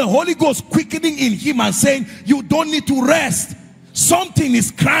 It's the Holy Ghost quickening in him and saying, you don't need to rest. Something is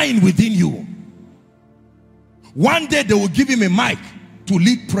crying within you. One day they will give him a mic to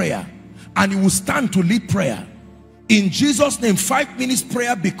lead prayer, and he will stand to lead prayer. In Jesus' name, 5 minutes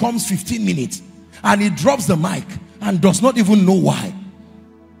prayer becomes 15 minutes, and he drops the mic and does not even know why.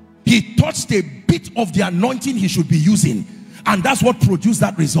 He touched a bit of the anointing he should be using, and that's what produced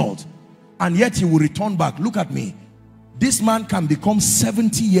that result. And yet he will return back. Look at me. This man can become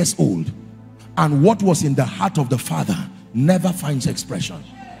 70 years old, and what was in the heart of the Father never finds expression.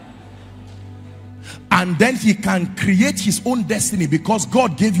 And then he can create his own destiny because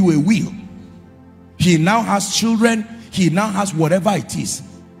God gave you a will. He now has children. He now has whatever it is.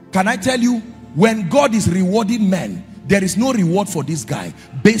 Can I tell you, when God is rewarding men, there is no reward for this guy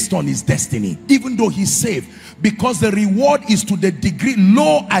based on his destiny, even though he's saved, because the reward is to the degree,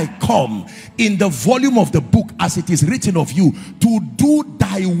 lo, I come in the volume of the book as it is written of you, to do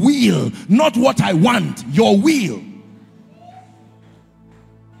thy will, not what I want, your will.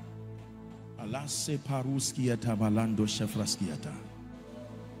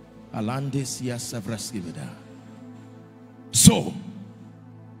 So,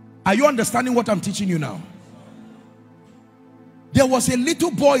 are you understanding what I'm teaching you now? There was a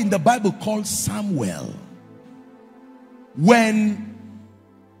little boy in the Bible called Samuel.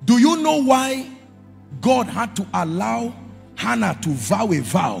 Do you know why God had to allow Hannah to vow a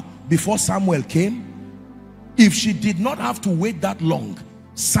vow before Samuel came? If she did not have to wait that long,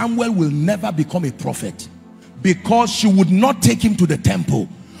 Samuel will never become a prophet, because she would not take him to the temple.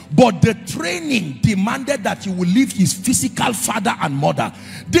 But the training demanded that he will leave his physical father and mother.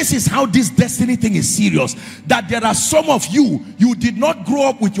 This is how this destiny thing is serious. That there are some of you, you did not grow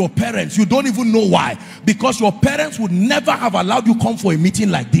up with your parents. You don't even know why. Because your parents would never have allowed you come for a meeting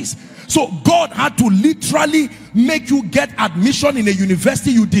like this. So God had to literally make you get admission in a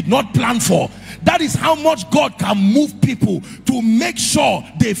university you did not plan for. That is how much God can move people to make sure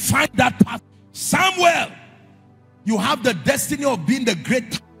they find that path. Samuel, you have the destiny of being the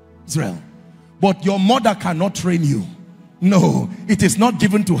great Israel, but your mother cannot train you. No, it is not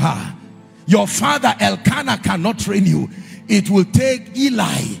given to her. Your father Elkanah cannot train you. It will take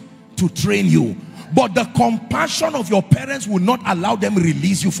Eli to train you. But the compassion of your parents will not allow them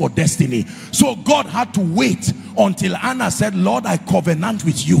release you for destiny. So God had to wait until Anna said, Lord, I covenant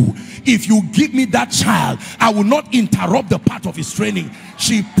with you. If you give me that child, I will not interrupt the part of his training.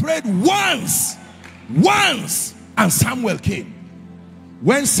 She prayed once, and Samuel came.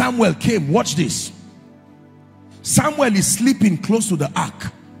 When Samuel came, watch this. Samuel is sleeping close to the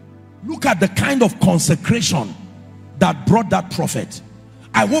ark. Look at the kind of consecration that brought that prophet.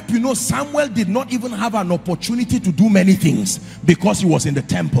 I hope you know Samuel did not even have an opportunity to do many things because he was in the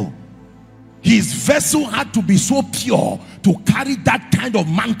temple. His vessel had to be so pure to carry that kind of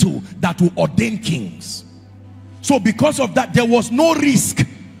mantle that will ordain kings. So because of that, there was no risk.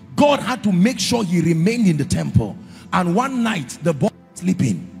 God had to make sure he remained in the temple. And one night, the boy was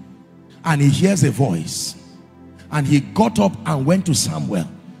sleeping and he hears a voice. And he got up and went to Samuel.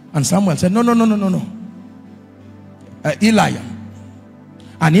 And Samuel said, no. Eli.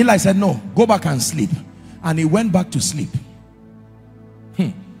 And Eli said, no, go back and sleep. And he went back to sleep.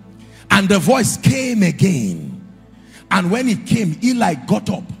 And the voice came again. And when it came, Eli got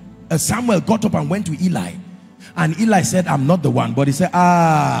up. Samuel got up and went to Eli. And Eli said, I'm not the one. But he said,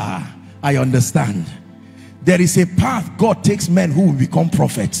 I understand. There is a path God takes men who will become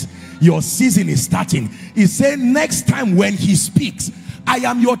prophets. Your season is starting. He said, next time when he speaks, I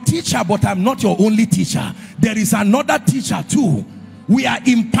am your teacher, but I'm not your only teacher. There is another teacher too. We are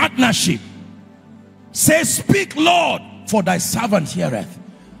in partnership. Say, speak, Lord, for thy servant heareth.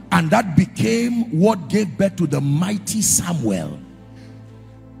 And that became what gave birth to the mighty Samuel.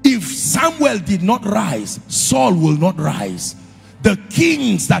 If Samuel did not rise, Saul will not rise. The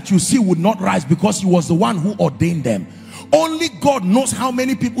kings that you see would not rise because he was the one who ordained them. Only God knows how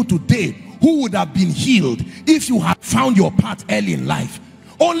many people today who would have been healed if you had found your path early in life.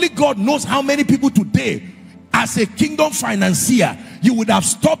 Only God knows how many people today, as a kingdom financier, you would have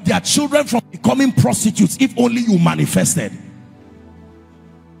stopped their children from becoming prostitutes if only you manifested.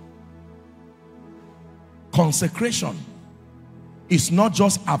 Consecration is not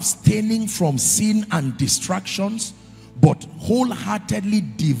just abstaining from sin and distractions, but wholeheartedly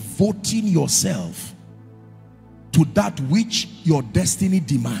devoting yourself to that which your destiny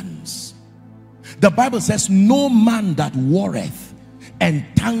demands. The Bible says, no man that warreth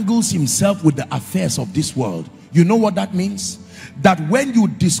entangles himself with the affairs of this world. You know what that means? That when you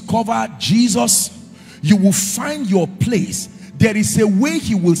discover Jesus, you will find your place. There is a way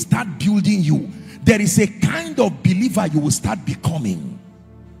he will start building you. There is a kind of believer you will start becoming.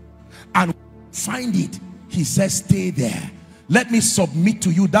 And find it, he says, stay there. Let me submit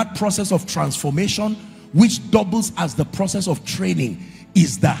to you that process of transformation, which doubles as the process of training,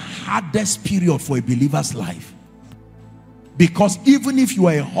 is the hardest period for a believer's life. Because even if you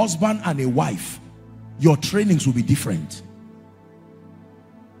are a husband and a wife, your trainings will be different.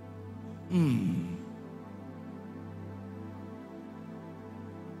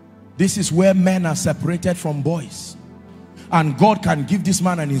 This is where men are separated from boys. And God can give this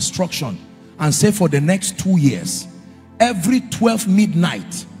man an instruction and say, for the next 2 years, every 12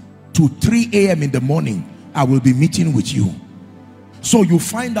 midnight to 3 a.m. in the morning, I will be meeting with you. So you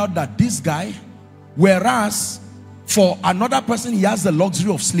find out that this guy, whereas for another person he has the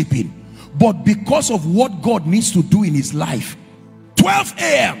luxury of sleeping, but because of what God needs to do in his life, 12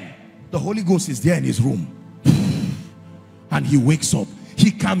 a.m. the Holy Ghost is there in his room and he wakes up. He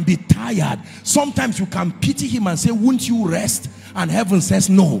can be tired. Sometimes you can pity him and say, won't you rest? And heaven says,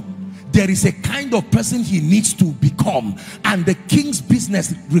 no. There is a kind of person he needs to become, and the king's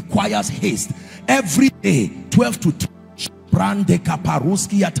business requires haste. Every day, 12 to 2.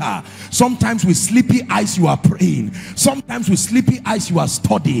 Sometimes with sleepy eyes you are praying, sometimes with sleepy eyes you are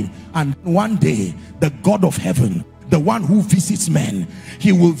studying, and one day the God of heaven, the one who visits men,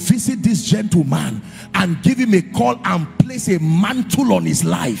 he will visit this gentleman and give him a call and place a mantle on his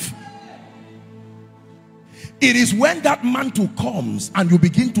life. It is when that mantle comes and you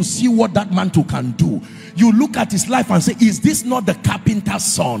begin to see what that mantle can do. You look at his life and say, is this not the carpenter's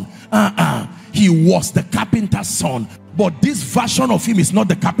son? He was the carpenter's son, but this version of him is not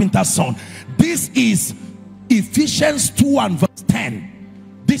the carpenter's son. This is Ephesians 2 and verse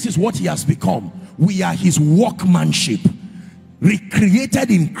 10. This is what he has become. We are his workmanship,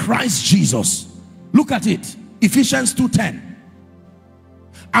 recreated in Christ Jesus. Look at it, Ephesians 2:10.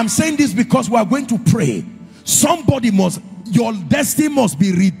 I'm saying this because we are going to pray. Somebody must, your destiny must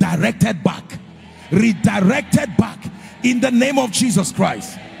be redirected back. Redirected back in the name of Jesus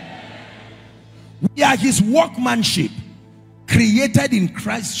Christ. We are his workmanship, created in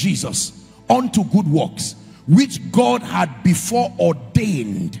Christ Jesus unto good works, which God had before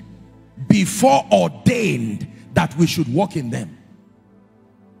ordained that we should walk in them.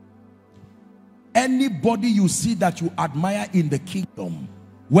 Anybody you see that you admire in the kingdom,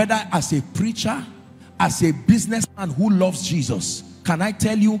 whether as a preacher, as a businessman who loves Jesus, can I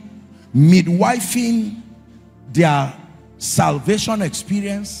tell you, midwifing their salvation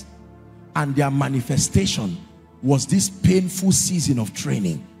experience and their manifestation was this painful season of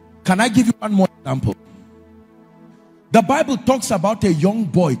training. Can I give you one more example? The Bible talks about a young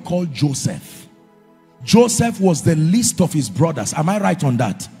boy called Joseph. Joseph was the least of his brothers. Am I right on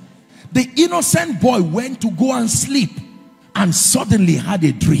that? The innocent boy went to go and sleep and suddenly had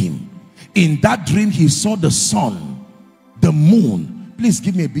a dream. In that dream, he saw the sun, the moon. Please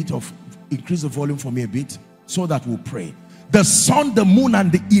give me a bit of, increase the volume for me a bit so that we'll pray. The sun, the moon,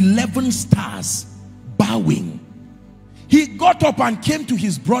 and the 11 stars bowing. He got up and came to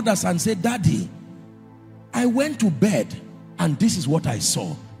his brothers and said, Daddy, I went to bed and this is what I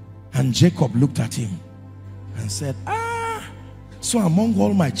saw. And Jacob looked at him and said, so among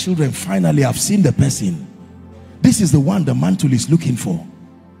all my children, finally I've seen the person. This is the one the mantle is looking for.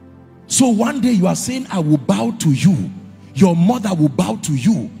 So one day you are saying, I will bow to you. Your mother will bow to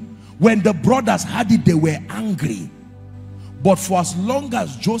you. When the brothers had it, they were angry. But for as long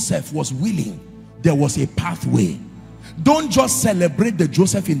as Joseph was willing, there was a pathway. Don't just celebrate the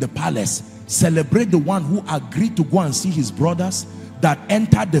Joseph in the palace. Celebrate the one who agreed to go and see his brothers that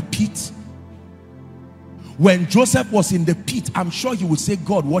entered the pit. When Joseph was in the pit, I'm sure he would say,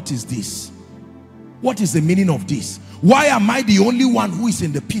 God, what is this? What is the meaning of this? Why am I the only one who is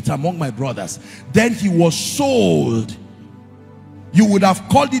in the pit among my brothers? Then he was sold. You would have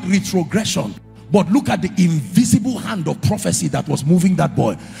called it retrogression. But look at the invisible hand of prophecy that was moving that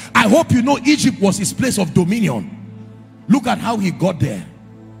boy. I hope you know Egypt was his place of dominion. Look at how he got there.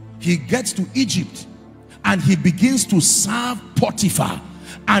 He gets to Egypt and he begins to serve Potiphar.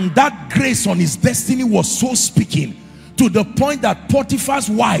 And that grace on his destiny was so speaking to the point that Potiphar's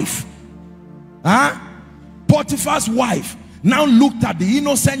wife now looked at the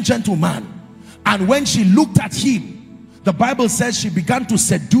innocent gentleman, and when she looked at him, The Bible says she began to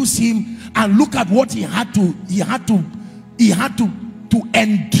seduce him, and look at what he had to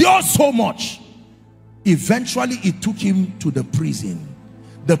endure so much. Eventually it took him to the prison.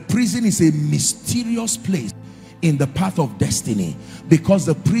 The prison is a mysterious place in the path of destiny, because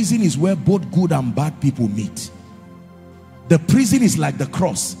the prison is where both good and bad people meet. The prison is like the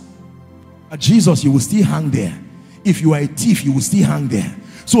cross. At Jesus, you will still hang there. If you are a thief, you will still hang there.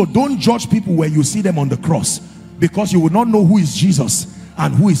 So don't judge people when you see them on the cross, because you will not know who is Jesus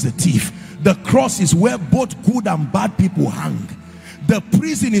and who is the thief. The cross is where both good and bad people hang. The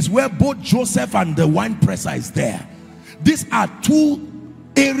prison is where both Joseph and the wine presser is there. These are two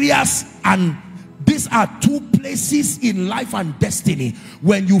areas, and these are two places in life and destiny.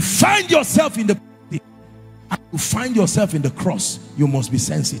 When you find yourself in the prison and you find yourself in the cross, you must be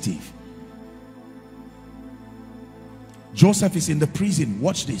sensitive. Joseph is in the prison,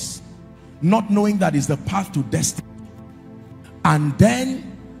 watch this, not knowing that is the path to destiny. And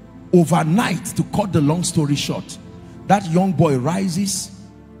then overnight, to cut the long story short, that young boy rises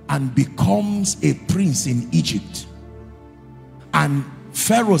and becomes a prince in Egypt. And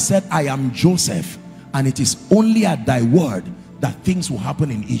Pharaoh said, I am Joseph, and it is only at thy word that things will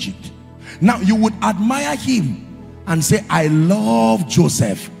happen in Egypt. Now you would admire him and say, I love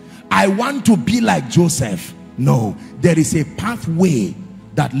Joseph, I want to be like Joseph. No, there is a pathway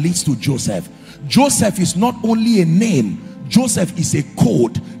that leads to Joseph. Joseph is not only a name, Joseph is a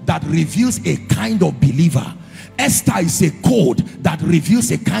code that reveals a kind of believer. Esther is a code that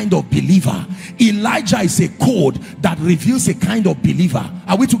reveals a kind of believer. Elijah is a code that reveals a kind of believer.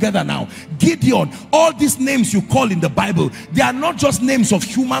 Are we together now? Gideon, all these names you call in the Bible, they are not just names of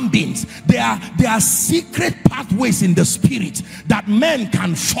human beings. They are secret pathways in the spirit that men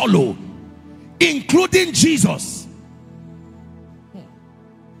can follow, including Jesus.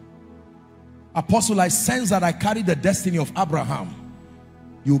 Apostle, I sense that I carry the destiny of Abraham.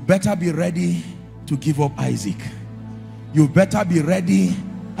 You better be ready to give up Isaac. You better be ready.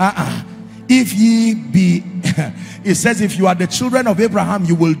 If ye be, it says, if you are the children of Abraham,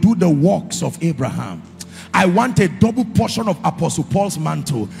 you will do the works of Abraham. I want a double portion of Apostle Paul's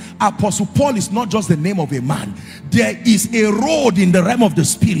mantle. Apostle Paul is not just the name of a man. There is a road in the realm of the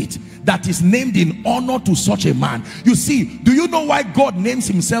spirit that is named in honor to such a man. You see, do you know why God names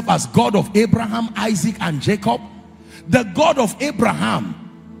himself as God of Abraham, Isaac, and Jacob? The God of Abraham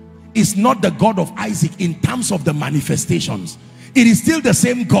is not the God of Isaac in terms of the manifestations. It is still the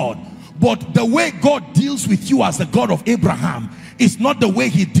same God, but the way God deals with you as the God of Abraham is not the way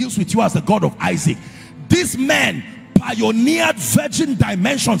he deals with you as the God of Isaac. These men pioneered virgin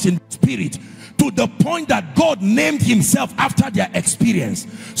dimensions in the spirit to the point that God named himself after their experience.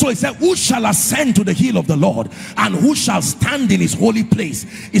 So he said, who shall ascend to the hill of the Lord, and who shall stand in his holy place?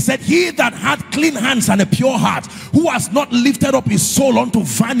 He said, he that had clean hands and a pure heart, who has not lifted up his soul unto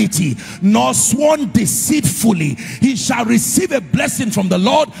vanity, nor sworn deceitfully, he shall receive a blessing from the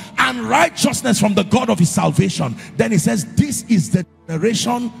Lord and righteousness from the God of his salvation. Then he says, this is the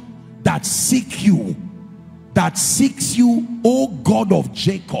generation that seeks you, O God of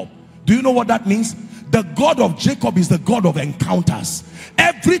Jacob. Do you know what that means? The God of Jacob is the God of encounters.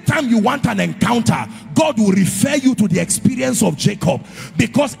 Every time you want an encounter, God will refer you to the experience of Jacob,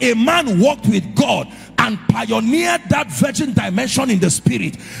 because a man walked with God and pioneered that virgin dimension in the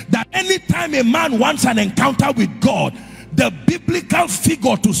spirit, that anytime a man wants an encounter with God, the biblical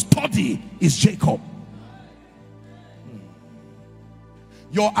figure to study is Jacob.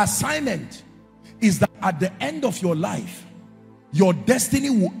 Your assignment is that at the end of your life, your destiny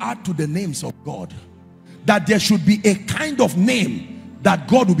will add to the names of God. That there should be a kind of name that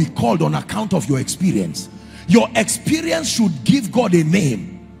God will be called on account of your experience. Your experience should give God a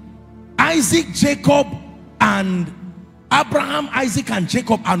name. Isaac, Jacob, and Abraham, Isaac, and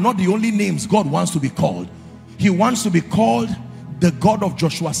Jacob are not the only names God wants to be called. He wants to be called the God of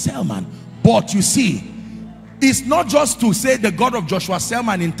Joshua Selman. But you see, it's not just to say the God of Joshua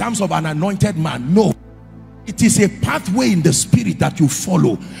Selman in terms of an anointed man. No. It is a pathway in the spirit that you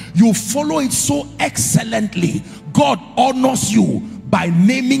follow. You follow it so excellently. God honors you by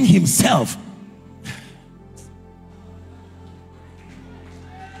naming himself.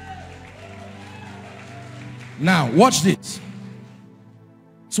 Now, watch this.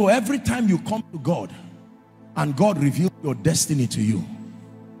 So every time you come to God and God reveals your destiny to you,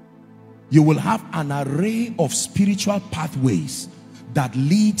 you will have an array of spiritual pathways that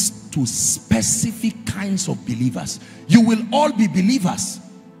leads to specific kinds of believers. You will all be believers,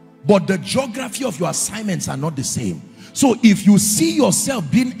 but the geography of your assignments are not the same. So if you see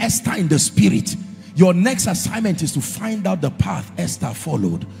yourself being Esther in the spirit, your next assignment is to find out the path Esther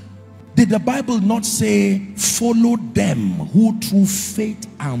followed. did the Bible not say, follow them who through faith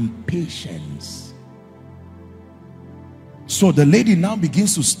and patience? So the lady now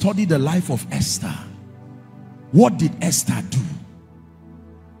begins to study the life of Esther. What did Esther do?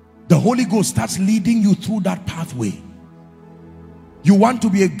 The Holy Ghost starts leading you through that pathway. You want to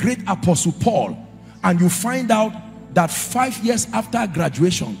be a great Apostle Paul, and you find out that 5 years after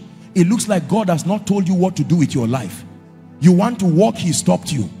graduation, it looks like God has not told you what to do with your life. You want to walk, he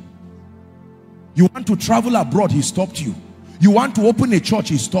stopped you. You want to travel abroad, he stopped you. You want to open a church,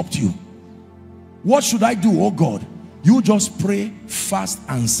 he stopped you. What should I do, oh God? You just pray, fast,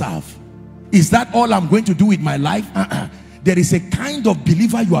 and serve. Is that all I'm going to do with my life? There is a kind of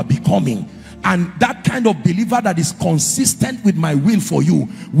believer you are becoming, and that kind of believer that is consistent with my will for you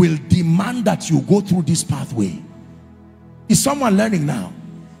will demand that you go through this pathway. Is someone learning now?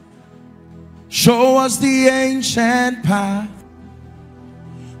 Show us the ancient path.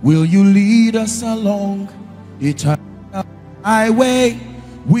 Will you lead us along eternal highway?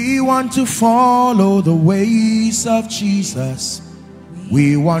 We want to follow the ways of Jesus.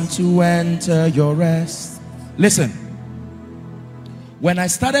 We want to enter your rest. Listen, when I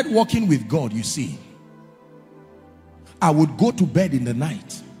started walking with God, you see, I would go to bed in the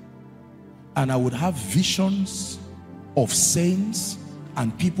night and I would have visions of saints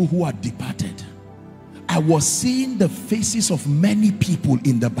and people who are departed. I was seeing the faces of many people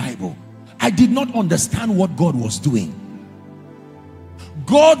in the Bible. I did not understand what God was doing.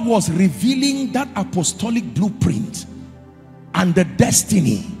 God was revealing that apostolic blueprint and the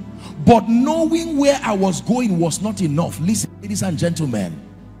destiny, but knowing where I was going was not enough. Listen, ladies and gentlemen,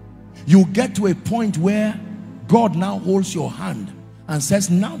 you get to a point where God now holds your hand and says,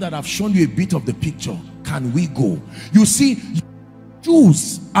 now that I've shown you a bit of the picture, can we go? You see, you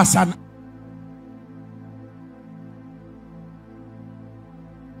choose as an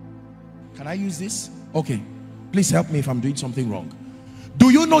Can I use this? Okay. Please help me if I'm doing something wrong.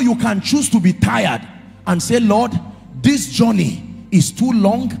 Do you know you can choose to be tired and say, Lord, this journey is too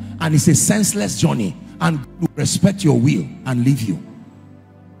long and it's a senseless journey, and God will respect your will and leave you?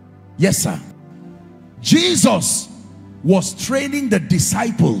 Yes, sir. Jesus was training the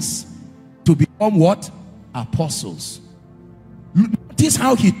disciples to become what? Apostles. Notice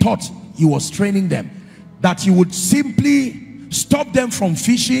how he taught. He was training them that he would simply stop them from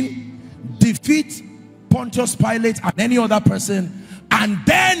fishing, defeat Pontius Pilate and any other person, and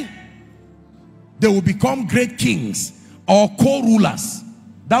then they will become great kings or co-rulers.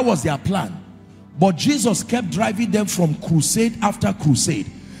 That was their plan. But Jesus kept driving them from crusade after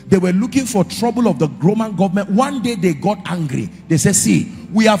crusade. They were looking for trouble of the Roman government. One day they got angry. They said, see,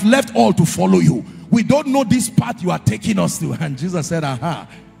 we have left all to follow you. We don't know this path you are taking us to. And Jesus said, aha,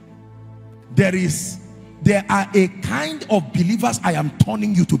 there are a kind of believers I am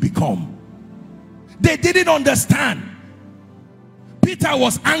turning you to become. They didn't understand. Peter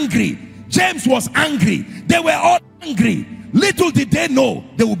was angry. James was angry. They were all angry. Little did they know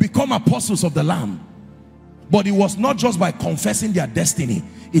they would become apostles of the Lamb. But it was not just by confessing their destiny.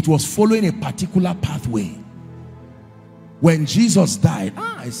 It was following a particular pathway. When Jesus died,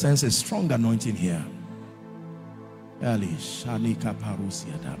 I sense a strong anointing here.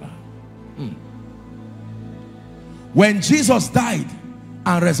 When Jesus died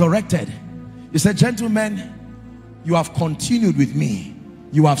and resurrected, he said, gentlemen, you have continued with me.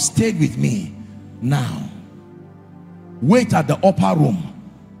 You have stayed with me. Now, wait at the upper room.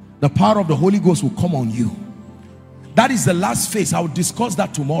 The power of the Holy Ghost will come on you. That is the last phase. I will discuss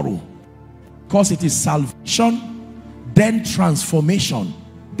that tomorrow. Because it is salvation, then transformation,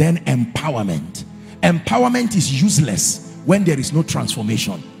 then empowerment. Empowerment is useless when there is no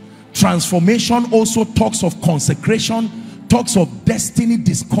transformation. Transformation also talks of consecration, talks of destiny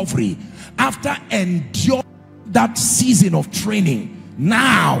discovery. After enduring that season of training,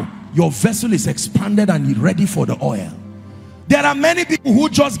 now your vessel is expanded and ready for the oil. There are many people who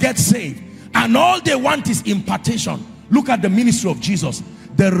just get saved and all they want is impartation. Look at the ministry of Jesus.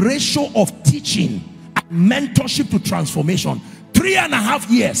 The ratio of teaching and mentorship to transformation, 3.5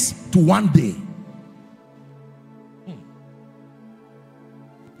 years to 1 day.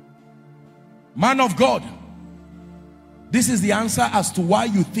 Man of God, this is the answer as to why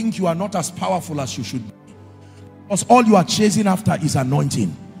you think you are not as powerful as you should be. Because all you are chasing after is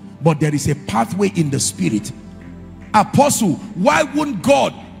anointing. But there is a pathway in the spirit. Apostle, why wouldn't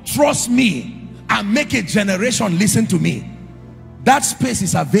God trust me and make a generation listen to me? That space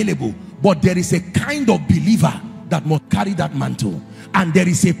is available, but there is a kind of believer that must carry that mantle. And there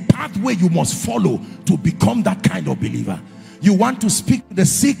is a pathway you must follow to become that kind of believer. You want to speak to the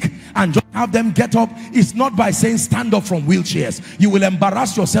sick and just have them get up. It's not by saying stand up from wheelchairs. You will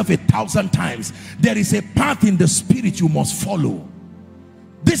embarrass yourself 1,000 times. There is a path in the spirit you must follow.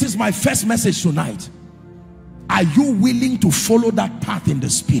 This is my first message tonight. Are you willing to follow that path in the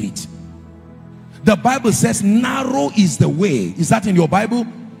spirit? The Bible says narrow is the way. Is that in your Bible?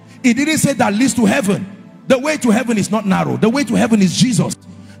 It didn't say that leads to heaven. The way to heaven is not narrow. The way to heaven is Jesus.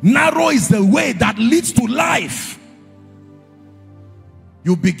 Narrow is the way that leads to life.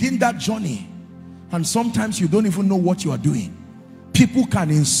 You begin that journey and sometimes you don't even know what you are doing. People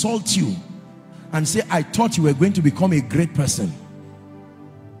can insult you and say, I thought you were going to become a great person.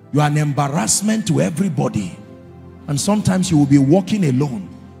 You are an embarrassment to everybody. And sometimes you will be walking alone.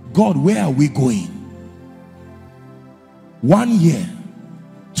 God, where are we going? 1 year,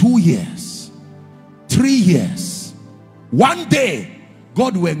 2 years, 3 years. One day,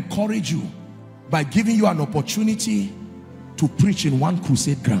 God will encourage you by giving you an opportunity to preach in one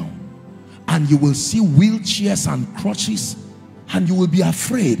crusade ground. And you will see wheelchairs and crutches and you will be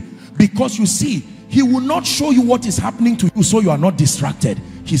afraid, because you see, he will not show you what is happening to you so you are not distracted.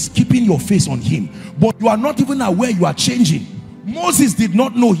 He's keeping your face on him, but you are not even aware you are changing. Moses did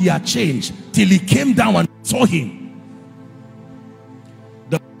not know he had changed till he came down and saw him.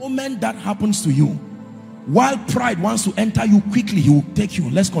 The moment that happens to you, while pride wants to enter you quickly, he will take you.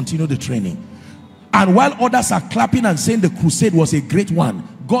 Let's continue the training. And while others are clapping and saying the crusade was a great one,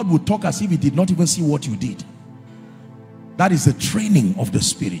 God will talk as if he did not even see what you did. That is the training of the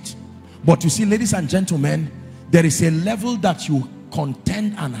spirit. But you see, ladies and gentlemen, there is a level that you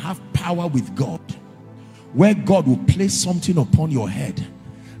contend and have power with God, where God will place something upon your head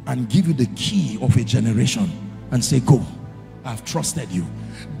and give you the key of a generation and say, go, I've trusted you.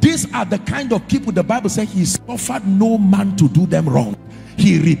 These are the kind of people the Bible says he suffered no man to do them wrong.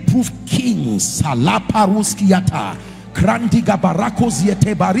 He reproved kings.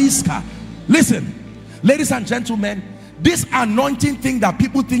 Listen, ladies and gentlemen, this anointing thing that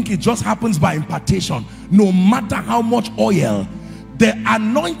people think it just happens by impartation, no matter how much oil, the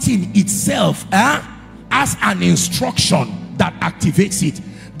anointing itself as an instruction that activates it.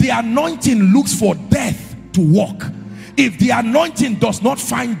 The anointing looks for death to work. If the anointing does not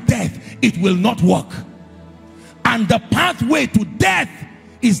find death, it will not work. And the pathway to death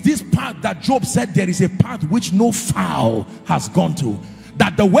is this path that Job said, there is a path which no fowl has gone to,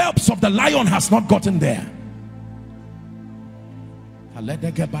 that the whelps of the lion has not gotten there.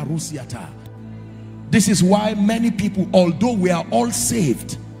 This is why many people, although we are all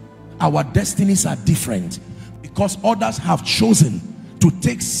saved, our destinies are different, because others have chosen to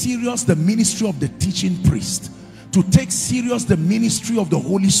take serious the ministry of the teaching priest, to take serious the ministry of the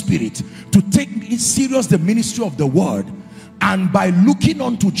Holy Spirit, to take serious the ministry of the word, and by looking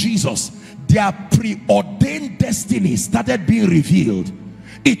unto Jesus, their preordained destiny started being revealed.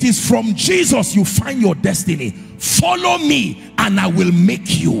 It is from Jesus you find your destiny. Follow me and I will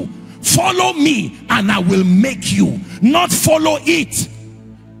make you. Follow me and I will make you. Not follow it.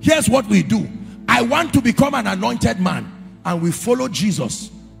 Here's what we do. I want to become an anointed man, and we follow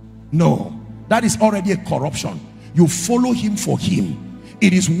Jesus. No, that is already a corruption. You follow him for him.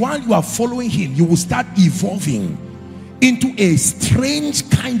 It is while you are following him, you will start evolving into a strange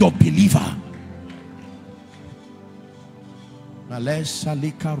kind of believer.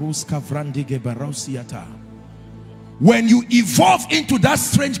 When you evolve into that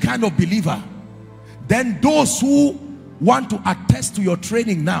strange kind of believer, then those who want to attest to your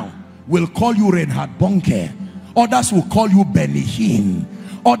training now will call you Reinhard Bonke. Others will call you Benny Hinn.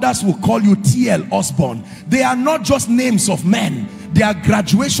 Others will call you T.L. Osborne. They are not just names of men. They are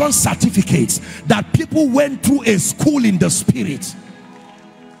graduation certificates that people went through a school in the spirit.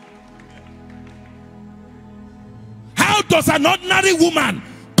 How does an ordinary woman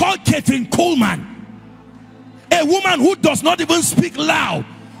called Catherine Coleman, a woman who does not even speak loud,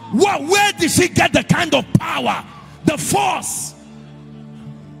 where did she get the kind of power, the force?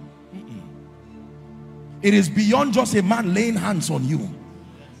 It is beyond just a man laying hands on you.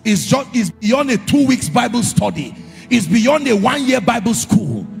 It's beyond a 2 weeks Bible study. It's beyond a 1 year Bible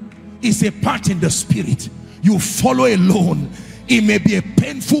school. It's a part in the spirit. You follow alone. It may be a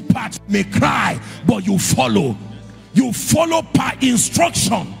painful part, you may cry, but you follow. You follow by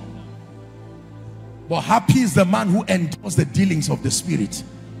instruction. But happy is the man who endures the dealings of the spirit,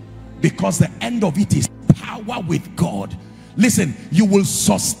 because the end of it is power with God. Listen, you will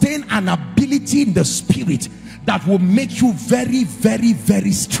sustain an ability in the spirit that will make you very, very,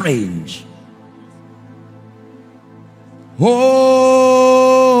 very strange. Oh,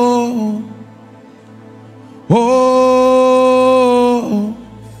 oh,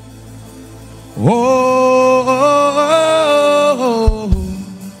 oh,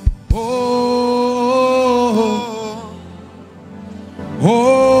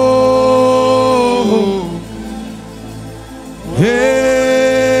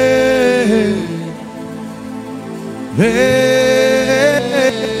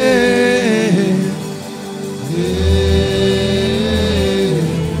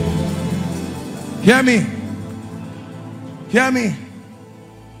 Hear me. Hear me.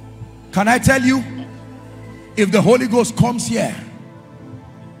 Can I tell you, if the Holy Ghost comes here,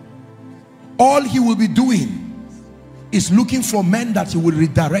 all he will be doing is looking for men that he will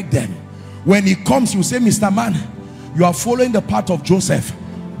redirect them. When he comes, you say, Mr. Man, you are following the path of Joseph,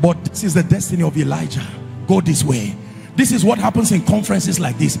 but this is the destiny of Elijah. Go this way. This is what happens in conferences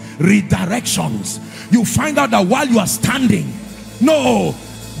like this. Redirections. You find out that while you are standing, no,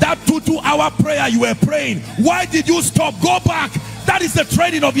 that 2-hour prayer you were praying, why did you stop? Go back. That is the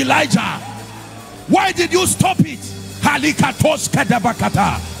training of Elijah. Why did you stop it?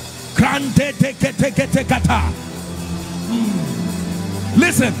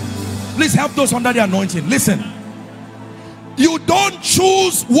 Listen, please help those under the anointing. Listen, you don't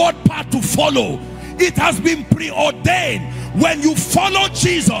choose what path to follow. It has been preordained. When you follow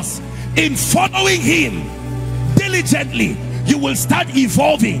Jesus, in following him diligently, you will start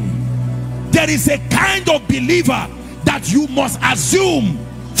evolving. There is a kind of believer that you must assume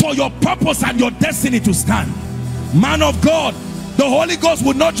for your purpose and your destiny to stand. Man of God, the Holy Ghost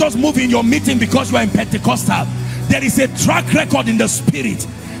will not just move in your meeting because you are in Pentecostal. There is a track record in the spirit,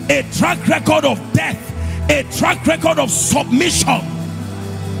 a track record of death, a track record of submission.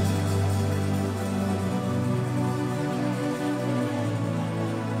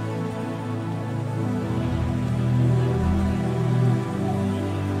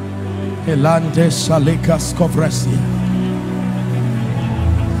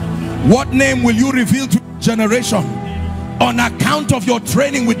 What name will you reveal to generation on account of your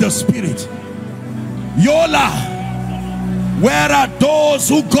training with the Spirit? Yola, where are those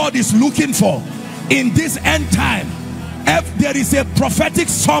who God is looking for in this end time? If there is a prophetic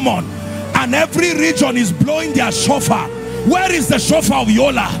summon and every region is blowing their shofar, where is the shofar of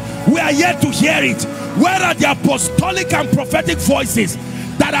Yola? We are yet to hear it. Where are the apostolic and prophetic voices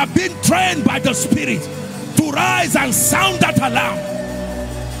that have been trained by the Spirit to rise and sound that alarm?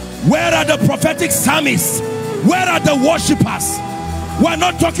 Where are the prophetic psalmists? Where are the worshippers? We're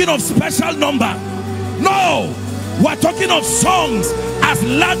not talking of special number. No, we're talking of songs as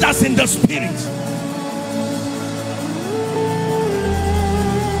ladders in the Spirit.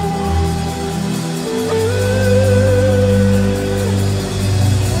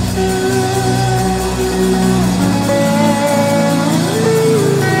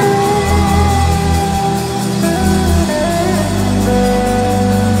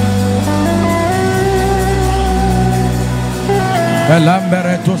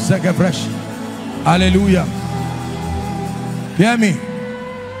 Hallelujah. Hear me.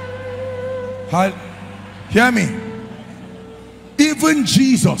 Hear me. Even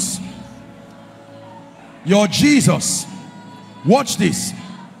Jesus, your Jesus, watch this.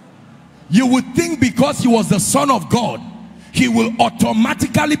 You would think because he was the Son of God, he will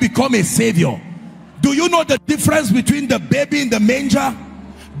automatically become a savior. Do you know the difference between the baby in the manger,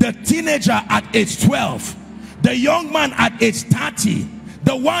 the teenager at age 12, the young man at age 30,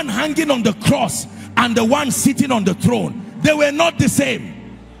 the one hanging on the cross and the one sitting on the throne? They were not the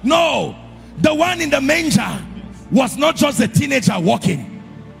same. No, the one in the manger was not just a teenager walking.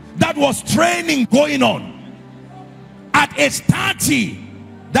 That was training going on. At age 30,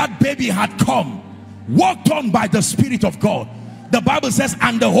 that baby had come, walked on by the Spirit of God. The Bible says,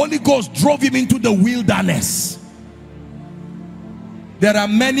 and the Holy Ghost drove him into the wilderness. There are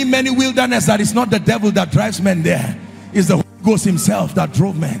many wilderness that is not the devil that drives men there. It's the Holy Ghost himself that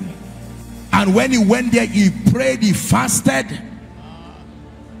drove men. And when he went there, he prayed, he fasted.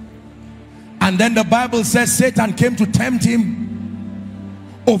 And then the Bible says Satan came to tempt him,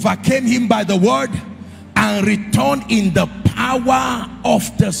 overcame him by the word, and returned in the power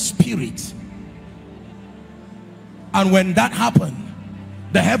of the Spirit. And when that happened,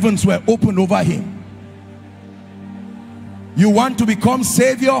 the heavens were opened over him. You want to become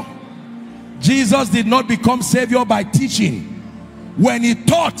savior? Jesus did not become savior by teaching. When he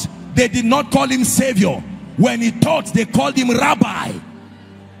taught, they did not call him savior. When he taught, they called him rabbi.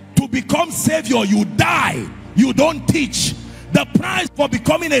 To become savior, you die. You don't teach. The price for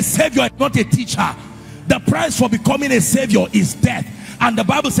becoming a savior is not a teacher. The price for becoming a savior is death. And the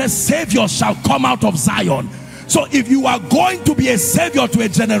Bible says saviors shall come out of Zion. So if you are going to be a savior to a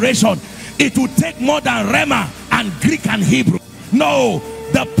generation, it will take more than Rema and Greek and Hebrew. No,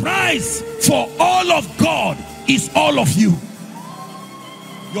 the price for all of God is all of you.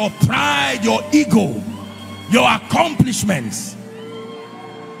 Your pride, your ego, your accomplishments.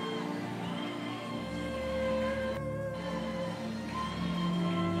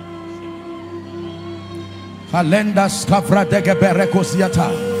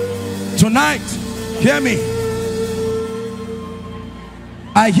 Tonight, hear me.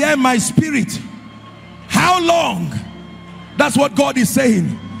 I hear my spirit How long? That's what God is saying.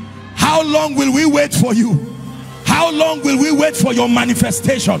 How long will we wait for you? How long will we wait for your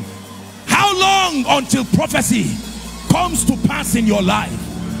manifestation? How long until prophecy comes to pass in your life?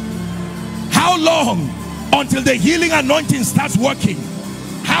 How long until the healing anointing starts working?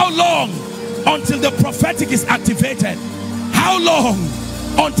 How long until the prophetic is activated? How long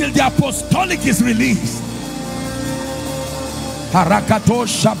until the apostolic is released? Harakato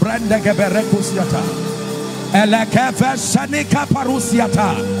shabrande geberekusiata elekeve shanika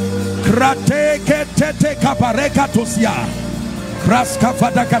parusiata krateke tete kaparekatosia kraska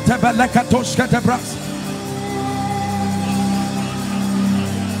fadakatebelekatoshketebras.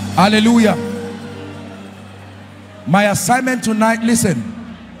 Hallelujah. My assignment tonight, listen,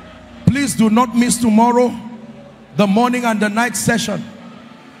 please do not miss tomorrow, the morning and the night session.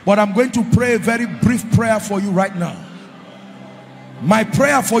 But I'm going to pray a very brief prayer for you right now. My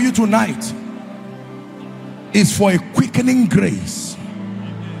prayer for you tonight is for a quickening grace.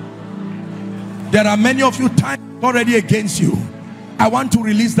 There are many of you time already against you. I want to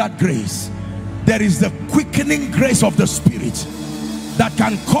release that grace. There is the quickening grace of the Spirit that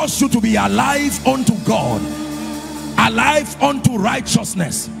can cause you to be alive unto God, alive unto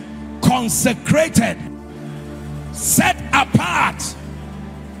righteousness, consecrated, set apart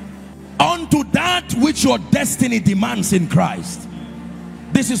unto that which your destiny demands in Christ.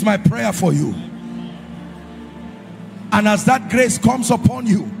 This is my prayer for you. And as that grace comes upon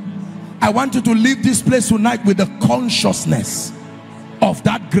you, I want you to leave this place tonight with the consciousness of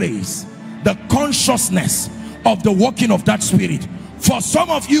that grace, the consciousness of the working of that Spirit. For some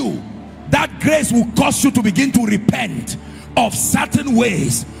of you, that grace will cause you to begin to repent of certain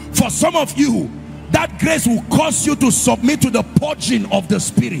ways. For some of you, that grace will cause you to submit to the purging of the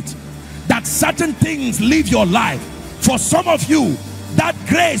Spirit, that certain things leave your life. For some of you, that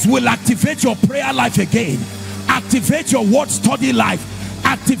grace will activate your prayer life again, activate your word study life,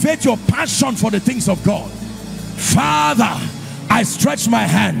 activate your passion for the things of God. Father, I stretch my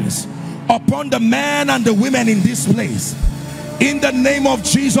hands upon the men and the women in this place in the name of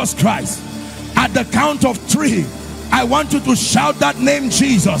Jesus Christ. At the count of 3, I want you to shout that name,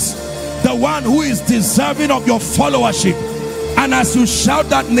 Jesus, the one who is deserving of your followership. And as you shout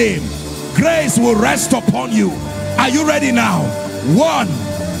that name, grace will rest upon you. Are you ready now? 1,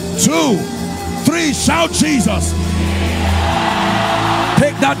 2, 3. Shout Jesus.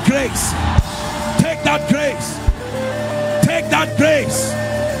 Take that grace. Take that grace. Take that grace.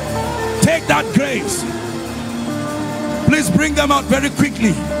 Take that grace. Please bring them out very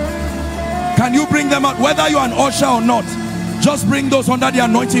quickly. Can you bring them out? Whether you're an usher or not, just bring those under the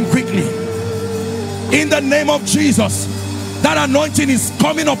anointing quickly. In the name of Jesus, that anointing is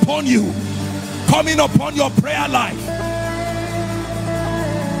coming upon you, coming upon your prayer life.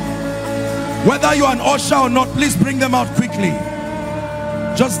 Whether you're an usher or not, please bring them out quickly.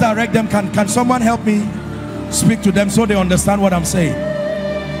 Just direct them. Can someone help me speak to them so they understand what I'm saying?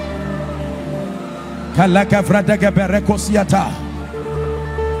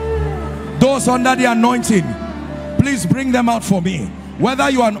 Those under the anointing, please bring them out for me.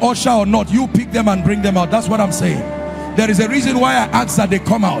 Whether you're an usher or not, you pick them and bring them out. That's what I'm saying. There is a reason why I ask that they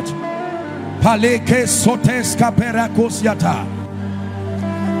come out.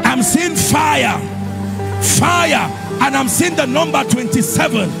 I'm seeing fire, and I'm seeing the number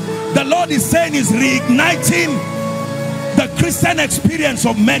 27. The Lord is saying is reigniting the Christian experience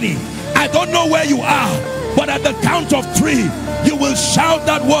of many. I don't know where you are, but at the count of 3, you will shout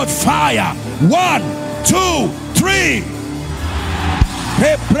that word fire. 1, 2, 3.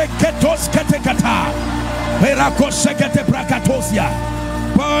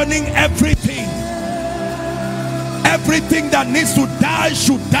 Burning everything. Everything that needs to die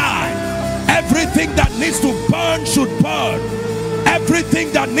should die. Everything that needs to burn should burn.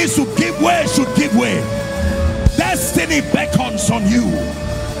 Everything that needs to give way should give way. Destiny beckons on you.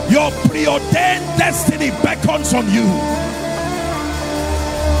 Your preordained destiny beckons on you.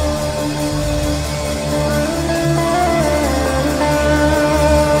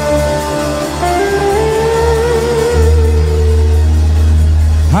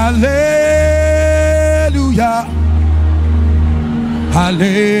 Hallelujah.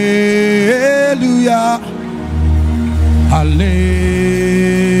 Hallelujah. Hallelujah.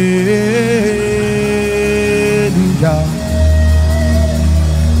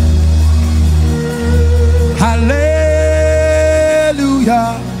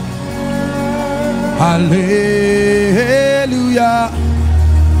 Hallelujah. Hallelujah.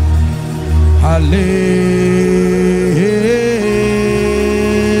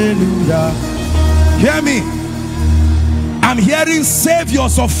 Hallelujah. Hear me. I'm hearing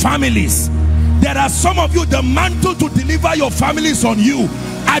saviors of families. There are some of you, the mantle to deliver your families on you.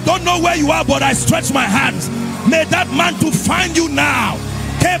 I don't know where you are, but I stretch my hands. May that mantle find you now.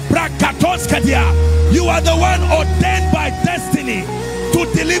 You are the one ordained by destiny to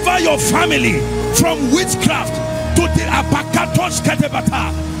deliver your family from witchcraft, to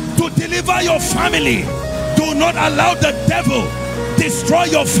deliver your family. Do not allow the devil destroy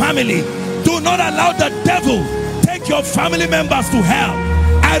your family. Do not allow the devil take your family members to hell.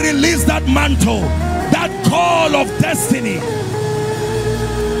 I release that mantle, that call of destiny.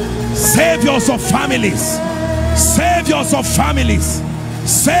 Saviors of families, saviors of families,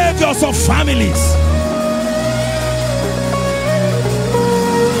 saviors of families.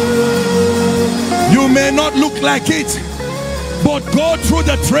 You may not look like it, but go through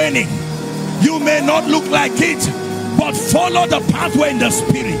the training. You may not look like it, but follow the pathway in the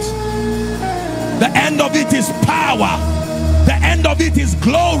spirit. The end of it is power. The end of it is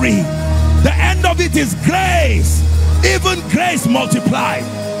glory. The end of it is grace. Even grace multiplied.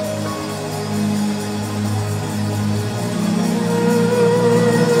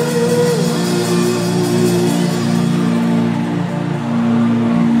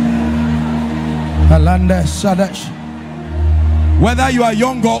 Whether you are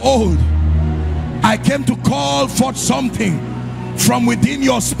young or old, I came to call forth something from within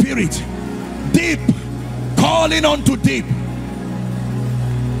your spirit. Deep, calling on to deep.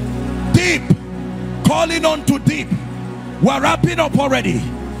 Deep, calling on to deep. We're wrapping up already.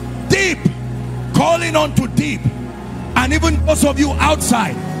 Deep, calling on to deep. And even those of you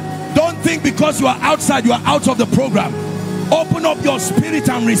outside, don't think because you are outside you are out of the program. Open up your spirit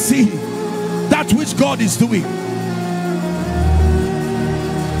and receive that which God is doing.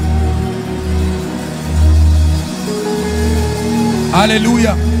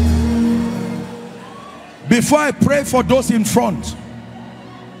 Hallelujah. Before I pray for those in front,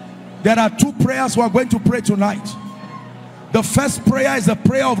 there are two prayers we are going to pray tonight. The first prayer is a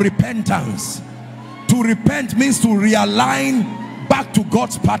prayer of repentance. To repent means to realign back to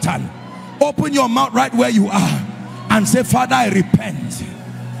God's pattern. Open your mouth right where you are and say, Father, I repent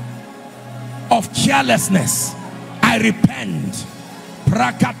of carelessness. I repent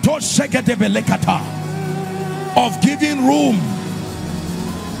of giving room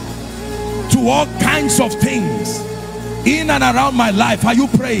to all kinds of things in and around my life. Are you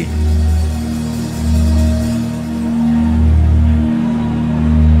praying?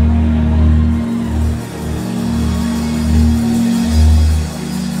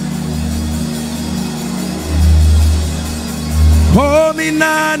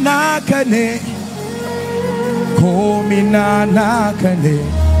 Komina nakane, komina nakane,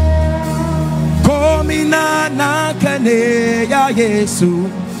 komina nakane ya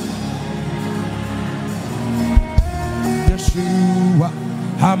Yesu. Yeshua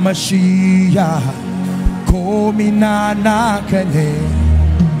Hamashiach, komina nakane.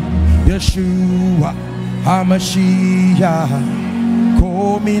 Yeshua Hamashiach,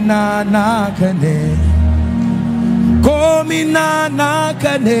 komina nakane. Komina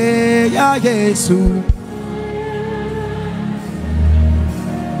nakane ya Yesu.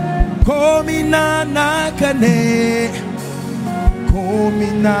 Komina nakane,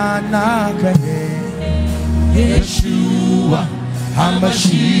 komina nakane. Yeshua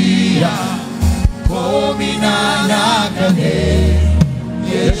Hamashiach, komina nakane.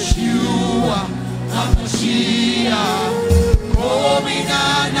 Yeshua Hamashiach, komina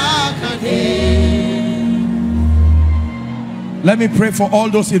nakane. Let me pray for all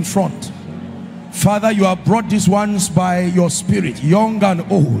those in front. Father, you have brought these ones by your spirit, young and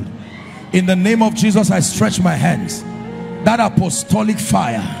old. In the name of Jesus, I stretch my hands. That apostolic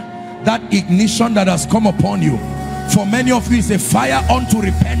fire, that ignition that has come upon you, for many of you is a fire unto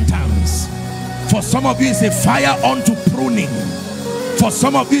repentance. For some of you is a fire unto pruning. For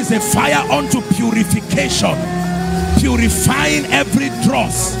some of you is a fire unto purification, purifying every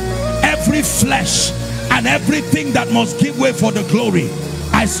dross, every flesh, and everything that must give way for the glory.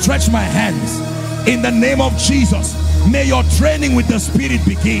 I stretch my hands in the name of Jesus. May your training with the Spirit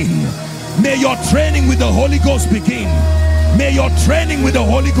begin. May your training with the Holy Ghost begin. May your training with the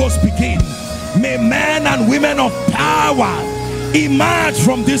Holy Ghost begin. May men and women of power emerge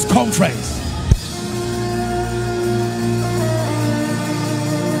from this conference.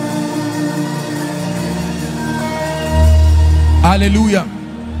 Hallelujah.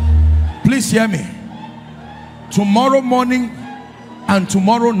 Please hear me. Tomorrow morning and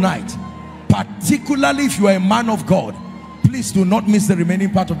tomorrow night, particularly if you are a man of God, please do not miss the remaining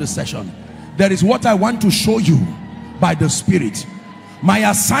part of the session. There is what I want to show you by the Spirit. My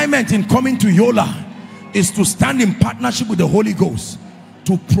assignment in coming to Yola is to stand in partnership with the Holy Ghost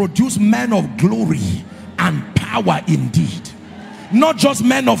to produce men of glory and power indeed. Not just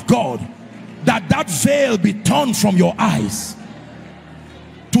men of God, that veil be torn from your eyes,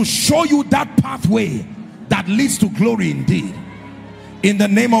 to show you that pathway that leads to glory indeed, in the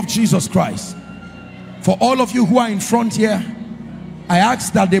name of Jesus Christ. For all of you who are in front here, I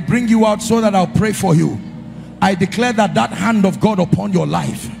ask that they bring you out so that I'll pray for you. I declare that that hand of God upon your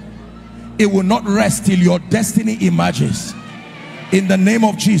life, it will not rest till your destiny emerges, in the name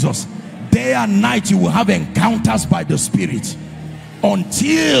of Jesus. Day and night you will have encounters by the Spirit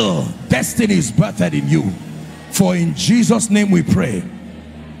until destiny is birthed in you. For in Jesus' name we pray.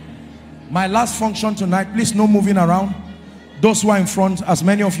 My last function tonight, please no moving around. Those who are in front, as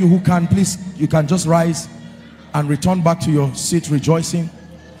many of you who can, please, you can just rise and return back to your seat rejoicing.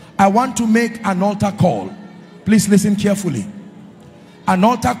 I want to make an altar call. Please listen carefully. An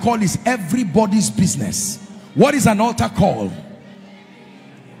altar call is everybody's business. What is an altar call?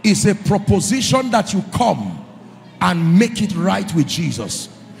 It's a proposition that you come and make it right with Jesus.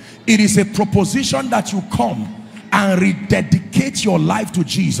 It is a proposition that you come and rededicate your life to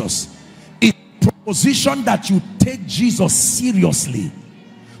Jesus. It's a proposition that you take Jesus seriously,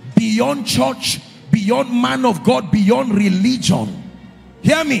 beyond church, beyond man of God, beyond religion.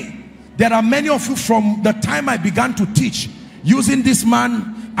 Hear me. There are many of you, from the time I began to teach, using this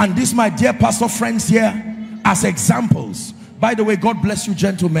man and this my dear pastor friends here as examples. By the way, God bless you,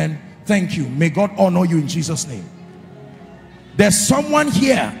 gentlemen. Thank you. May God honor you in Jesus' name. There's someone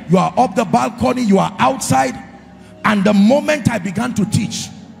here, you are up the balcony, you are outside, and the moment I began to teach,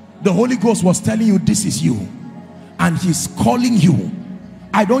 the Holy Ghost was telling you, this is you, and he's calling you.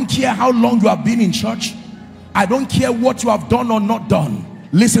 I don't care how long you have been in church. I don't care what you have done or not done.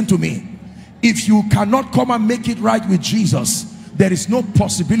 Listen to me. If you cannot come and make it right with Jesus, there is no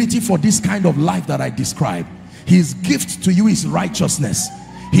possibility for this kind of life that I describe. His gift to you is righteousness.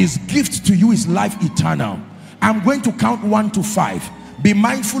 His gift to you is life eternal. I'm going to count 1 to 5. Be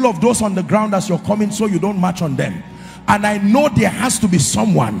mindful of those on the ground as you're coming, so you don't march on them. And I know there has to be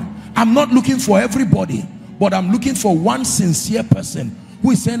someone. I'm not looking for everybody, but I'm looking for one sincere person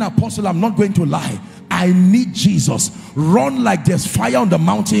who is saying, Apostle, I'm not going to lie, I need Jesus. Run like there's fire on the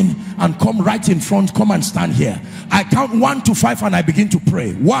mountain and come right in front. Come and stand here. I count 1 to 5 and I begin to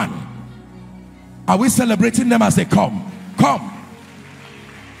pray. 1. Are we celebrating them as they come? Come.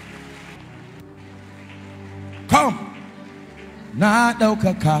 Come. Na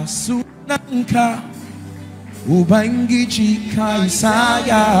daukaka sunanka ubangiji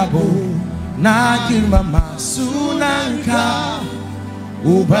kaisayabo na girmama sunanka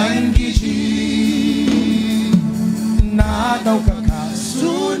ubangiji na daukaka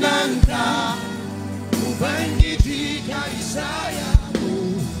sunanka ubangiji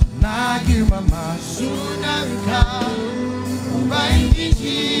kaisayabo na girmama sunanka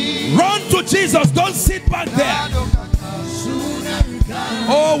ubangiji. Run to Jesus, don't sit back there.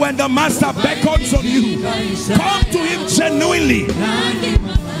 Oh, when the master beckons on you, come to him genuinely.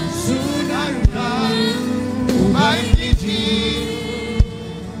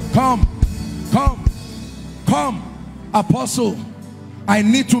 Come, come, come. Apostle, I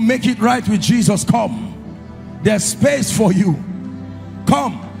need to make it right with Jesus. Come. There's space for you.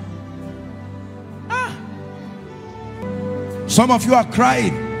 Come. Some of you are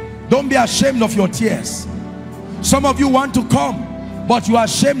crying. Don't be ashamed of your tears. Some of you want to come, but you are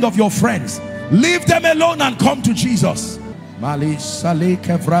ashamed of your friends. Leave them alone and come to Jesus. Can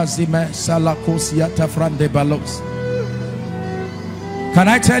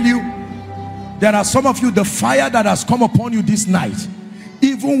I tell you, there are some of you, the fire that has come upon you this night,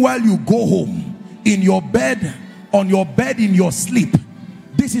 even while you go home, in your bed, on your bed, in your sleep,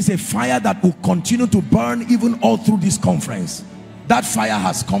 this is a fire that will continue to burn even all through this conference. That fire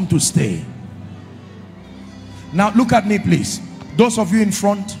has come to stay. Now look at me, please. Those of you in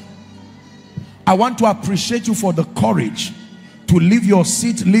front, I want to appreciate you for the courage to leave your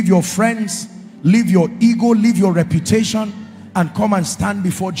seat, leave your friends, leave your ego, leave your reputation, and come and stand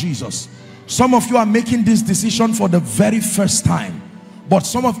before Jesus. Some of you are making this decision for the very first time, but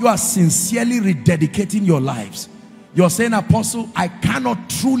some of you are sincerely rededicating your lives. You're saying, Apostle, I cannot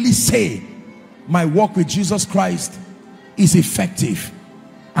truly say my walk with Jesus Christ is effective.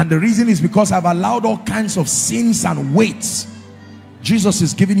 And the reason is because I've allowed all kinds of sins and weights. Jesus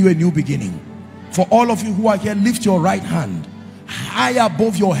is giving you a new beginning. For all of you who are here, lift your right hand high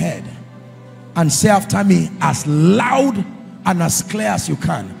above your head and say after me as loud and as clear as you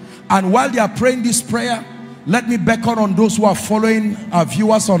can. And while they are praying this prayer, let me beckon on those who are following our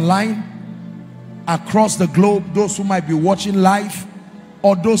viewers online across the globe, those who might be watching live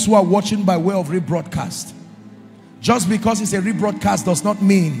or those who are watching by way of rebroadcast. Just because it's a rebroadcast does not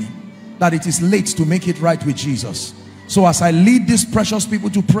mean that it is late to make it right with Jesus. So as I lead these precious people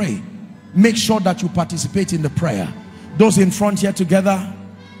to pray, make sure that you participate in the prayer. Those in front here together,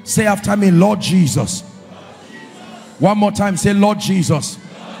 say after me, Lord Jesus. One more time, say, Lord Jesus.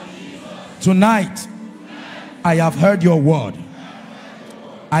 Tonight, I have heard your word.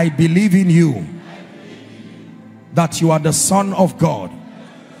 I believe in you, that you are the Son of God.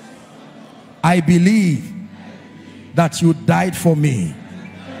 I believe that you died for me.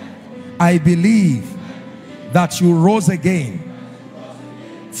 I believe that you rose again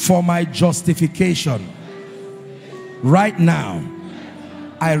for my justification. Right now,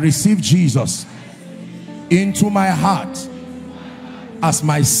 I receive Jesus into my heart as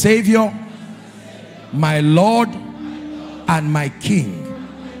my Savior, my Lord, and my King.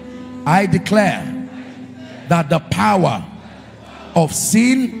 I declare that the power of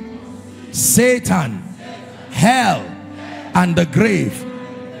sin, Satan, hell, and the grave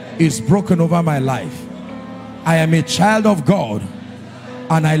is broken over my life. I am a child of God,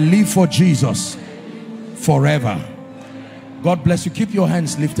 and I live for Jesus forever. God bless you. Keep your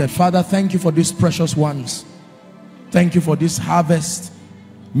hands lifted. Father, thank you for these precious ones. Thank you for this harvest.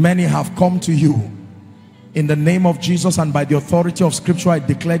 Many have come to you. In the name of Jesus and by the authority of Scripture, I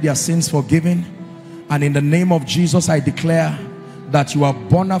declare their sins forgiven. And in the name of Jesus, I declare that you are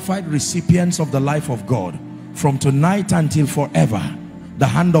bona fide recipients of the life of God. From tonight until forever, the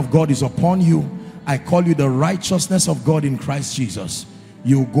hand of God is upon you. I call you the righteousness of God in Christ Jesus.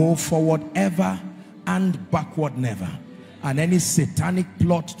 You go forward ever and backward never. And any satanic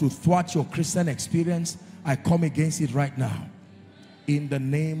plot to thwart your Christian experience, I come against it right now. In the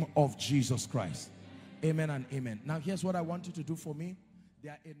name of Jesus Christ. Amen and amen. Now here's what I want you to do for me.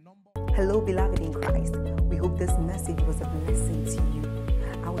 There are a number. Hello, beloved in Christ. We hope this message was a blessing to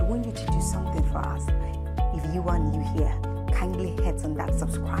you. I would want you to do something for us. If you are new here, kindly hit on that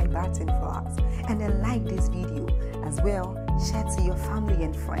subscribe button for us. And then like this video as well. Share to your family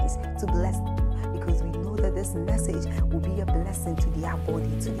and friends to bless them, because we know that this message will be a blessing to their body,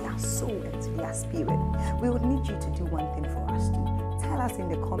 to their soul, and to their spirit. We would need you to do one thing for us too. Tell us in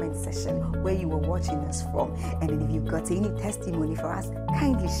the comment section where you were watching us from, and then if you've got any testimony for us,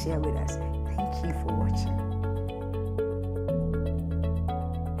 kindly share with us. Thank you for watching.